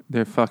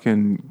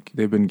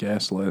 They've been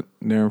gaslit.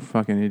 They're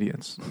fucking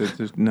idiots.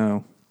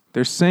 No.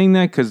 They're saying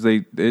that because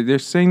they're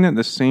saying that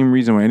the same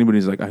reason why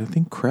anybody's like, I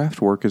think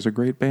Kraftwerk is a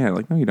great band.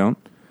 Like, no, you don't.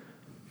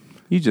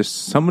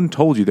 Someone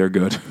told you they're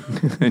good,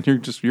 and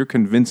you're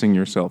convincing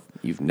yourself.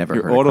 You've never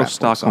heard of auto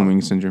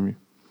Stockholming syndrome.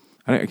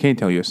 I can't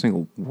tell you a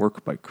single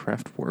work by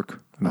Kraftwerk.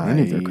 I don't know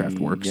any of their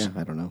Kraftwerks. Yeah,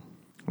 I don't know.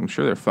 I'm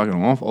sure they're fucking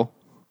awful.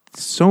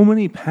 So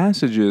many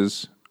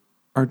passages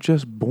are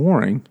just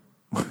boring.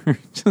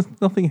 Just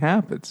nothing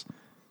happens.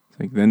 It's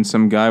like then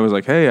some guy was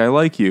like, "Hey, I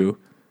like you.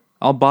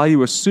 I'll buy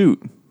you a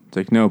suit." It's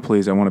like, "No,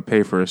 please, I want to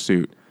pay for a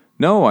suit."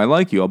 "No, I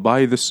like you. I'll buy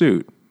you the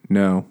suit."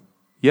 "No."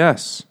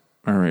 "Yes."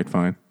 "All right,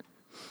 fine."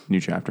 New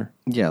chapter.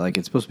 Yeah, like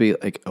it's supposed to be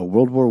like a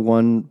World War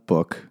I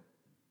book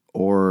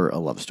or a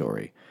love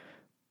story,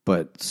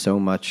 but so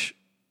much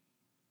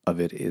of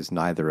it is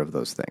neither of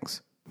those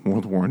things.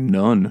 World War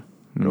none.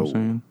 You know what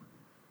I'm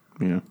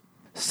saying? Yeah.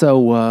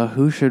 So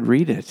who should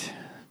read it?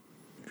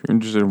 If you're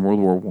interested in World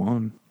War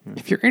One. Yeah.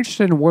 If you're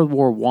interested in World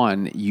War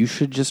I, you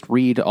should just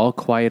read All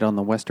Quiet on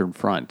the Western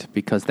Front,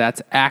 because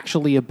that's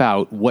actually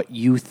about what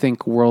you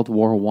think World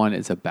War I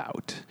is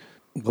about.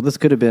 Well, this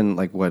could have been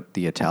like what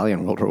the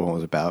Italian World War I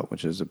was about,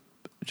 which is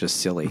just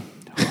silly.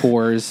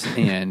 Whores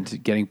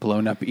and getting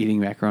blown up eating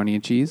macaroni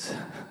and cheese.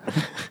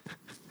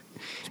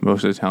 It's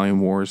most Italian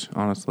wars,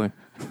 honestly.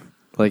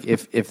 Like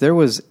if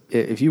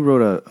you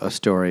wrote a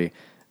story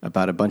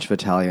about a bunch of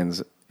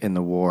Italians in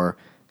the war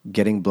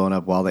getting blown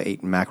up while they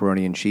ate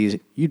macaroni and cheese,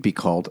 you'd be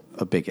called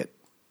a bigot.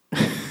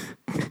 This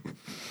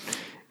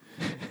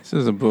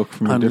is a book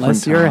from a different time.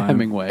 Unless you're a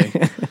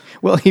Hemingway.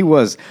 Well, he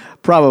was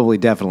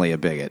definitely a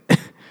bigot.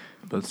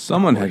 But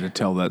someone had to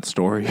tell that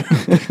story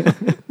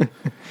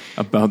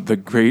about the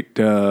great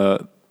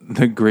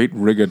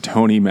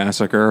rigatoni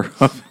massacre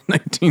of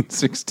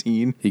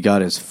 1916. He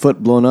got his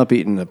foot blown up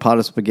eating a pot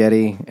of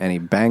spaghetti, and he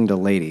banged a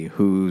lady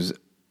whose,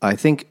 I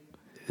think,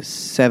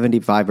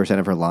 75%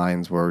 of her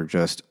lines were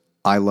just,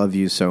 "I love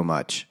you so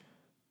much."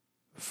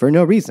 For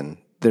no reason.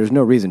 There's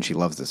no reason she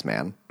loves this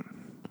man.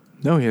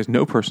 No, he has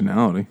no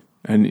personality.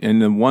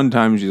 And the one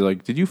time she's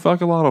like, "Did you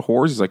fuck a lot of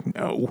whores?" He's like,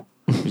 "No."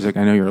 He's like,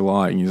 I know you're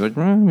lying. He's like,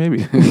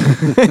 maybe.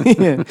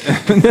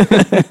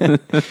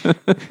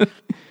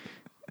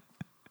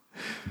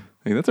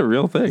 Like, that's a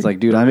real thing. It's like,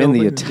 dude, I'm in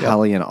the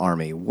Italian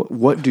army.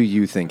 What do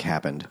you think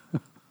happened?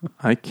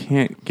 I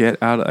can't get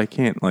to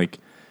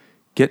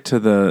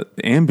the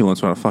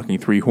ambulance without fucking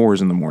 3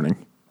 whores in the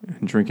morning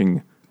and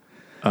drinking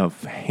a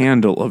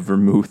handle of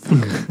vermouth.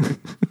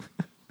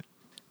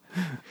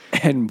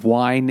 And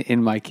wine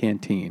in my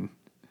canteen.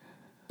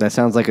 That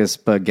sounds like a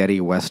spaghetti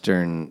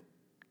western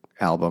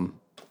album.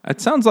 It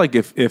sounds like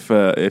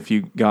if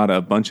you got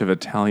a bunch of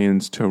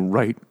Italians to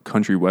write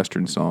country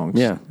western songs.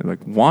 Yeah. Like,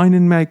 wine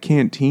in my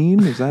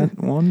canteen? Is that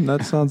one?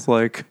 That sounds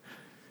like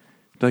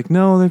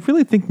no, they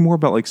really think more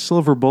about like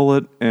Silver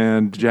Bullet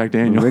and Jack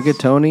Daniels.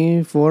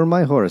 Rigatoni for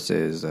my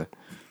horses. I'm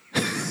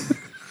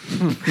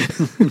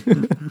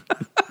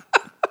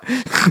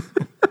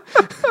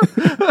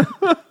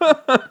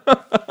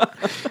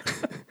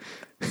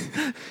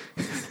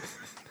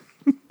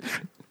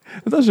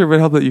not sure if it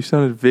helped that you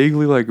sounded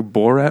vaguely like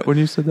Borat when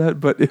you said that,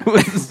 but it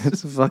was...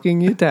 It's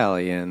fucking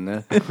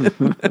Italian.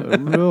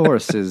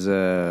 Horses.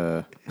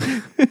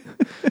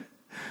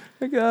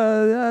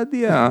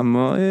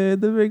 Andiamo,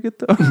 the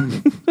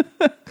reggaeton.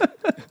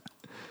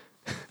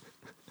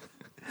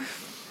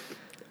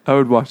 I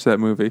would watch that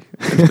movie.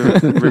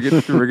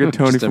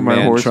 Rigatoni Just for a my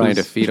man horses. trying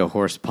to feed a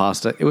horse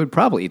pasta. It would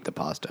probably eat the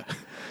pasta.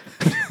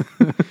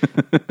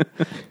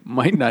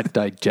 Might not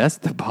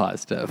digest the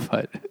pasta,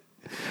 but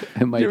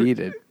it might eat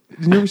it.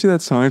 Did you ever see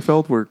that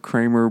Seinfeld where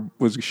Kramer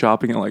was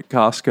shopping at like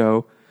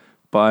Costco,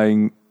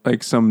 buying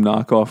like some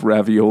knockoff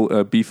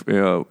ravioli beef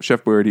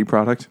Chef Boyardee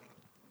product?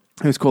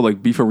 It was called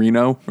like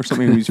Beefarino or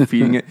something. He was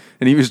feeding it,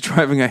 and he was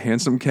driving a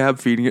hansom cab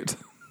feeding it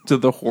to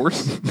the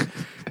horse.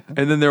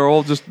 And then they're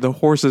all just, the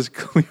horse is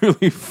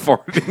clearly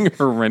farting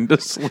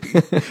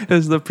horrendously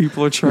as the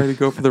people are trying to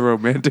go for the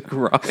romantic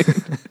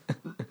ride.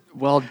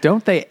 Well,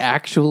 don't they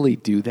actually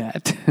do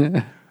that?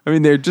 I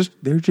mean, they're just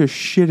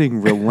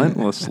shitting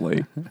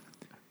relentlessly.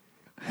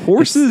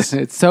 Horses,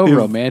 it's so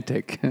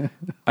romantic.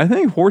 I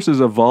think horses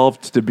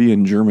evolved to be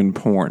in German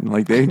porn.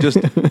 Like they're just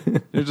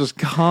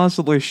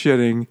constantly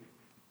shitting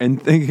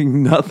and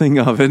thinking nothing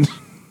of it.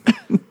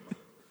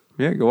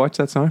 Yeah, go watch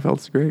that Seinfeld.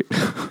 It's great.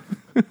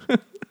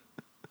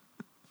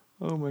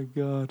 Oh my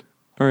God.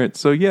 All right.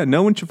 So yeah,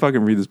 no one should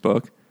fucking read this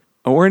book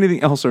or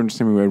anything else Ernest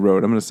Hemingway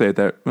wrote. I'm going to say it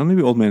that, well,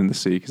 maybe Old Man in the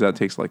Sea, because that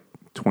takes like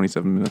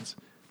 27 minutes.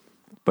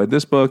 But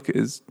this book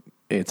is...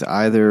 It's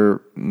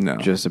either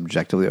just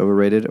objectively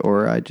overrated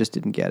or I just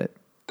didn't get it.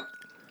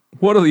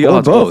 What are the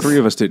odds? Both. All 3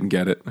 of us didn't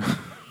get it.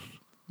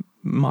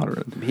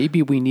 Moderate.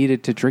 Maybe we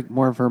needed to drink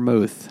more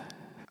vermouth.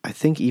 I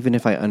think even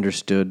if I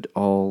understood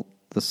all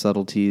the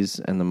subtleties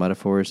and the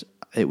metaphors,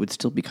 it would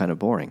still be kind of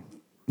boring.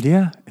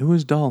 Yeah, it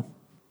was dull.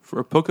 For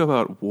a book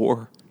about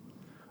war,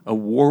 a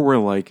war where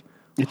like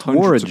it's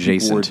war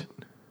adjacent.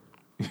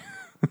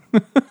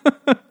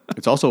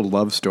 It's also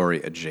love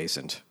story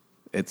adjacent.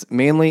 It's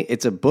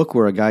a book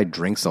where a guy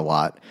drinks a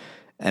lot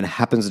and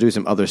happens to do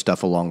some other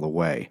stuff along the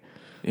way.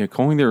 Yeah,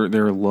 calling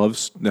their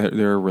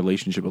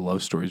relationship a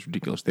love story is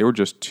ridiculous. They were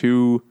just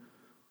two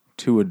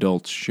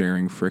adults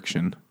sharing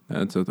friction.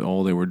 That's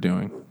all they were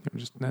doing. They were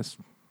just, that's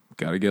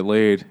gotta get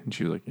laid. And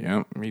she was like,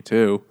 yeah, me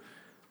too.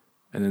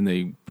 And then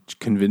they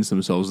convinced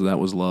themselves that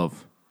was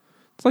love.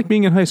 It's like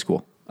being in high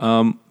school.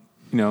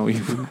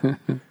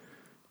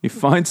 You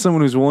find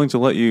someone who's willing to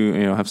let you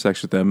have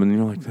sex with them, and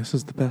you're like, this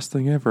is the best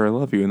thing ever. I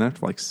love you. And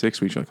after like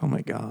 6 weeks, you're like, oh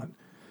my God.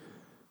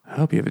 I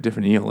hope you have a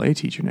different ELA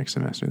teacher next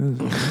semester.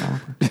 This is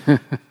awkward.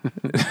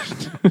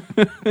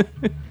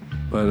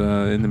 But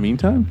in the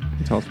meantime,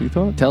 tell us what you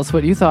thought. Tell us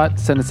what you thought.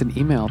 Send us an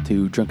email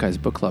to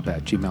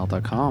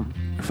drunkguysbookclub@gmail.com.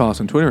 Follow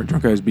us on Twitter at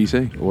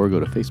drunkguysbc. Or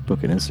go to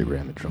Facebook and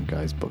Instagram at Drunk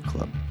Guys Book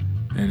Club.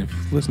 And if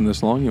you've listened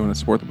this long, you want to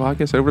support the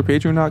podcast, head over to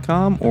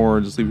patreon.com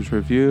or just leave us a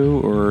review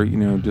or,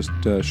 just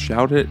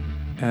shout it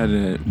at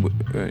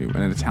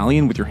an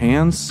Italian with your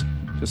hands,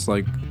 just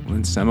like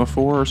in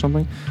semaphore or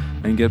something,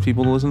 and get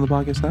people to listen to the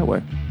podcast that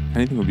way.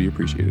 Anything would be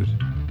appreciated.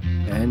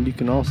 And you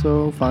can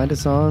also find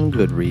us on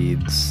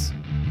Goodreads.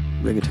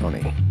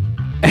 Rigatoni.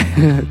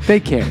 They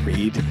can't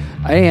read.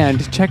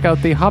 And check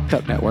out the Hopped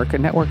Up Network, a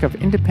network of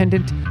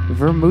independent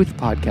vermouth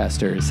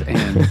podcasters.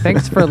 And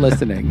thanks for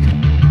listening.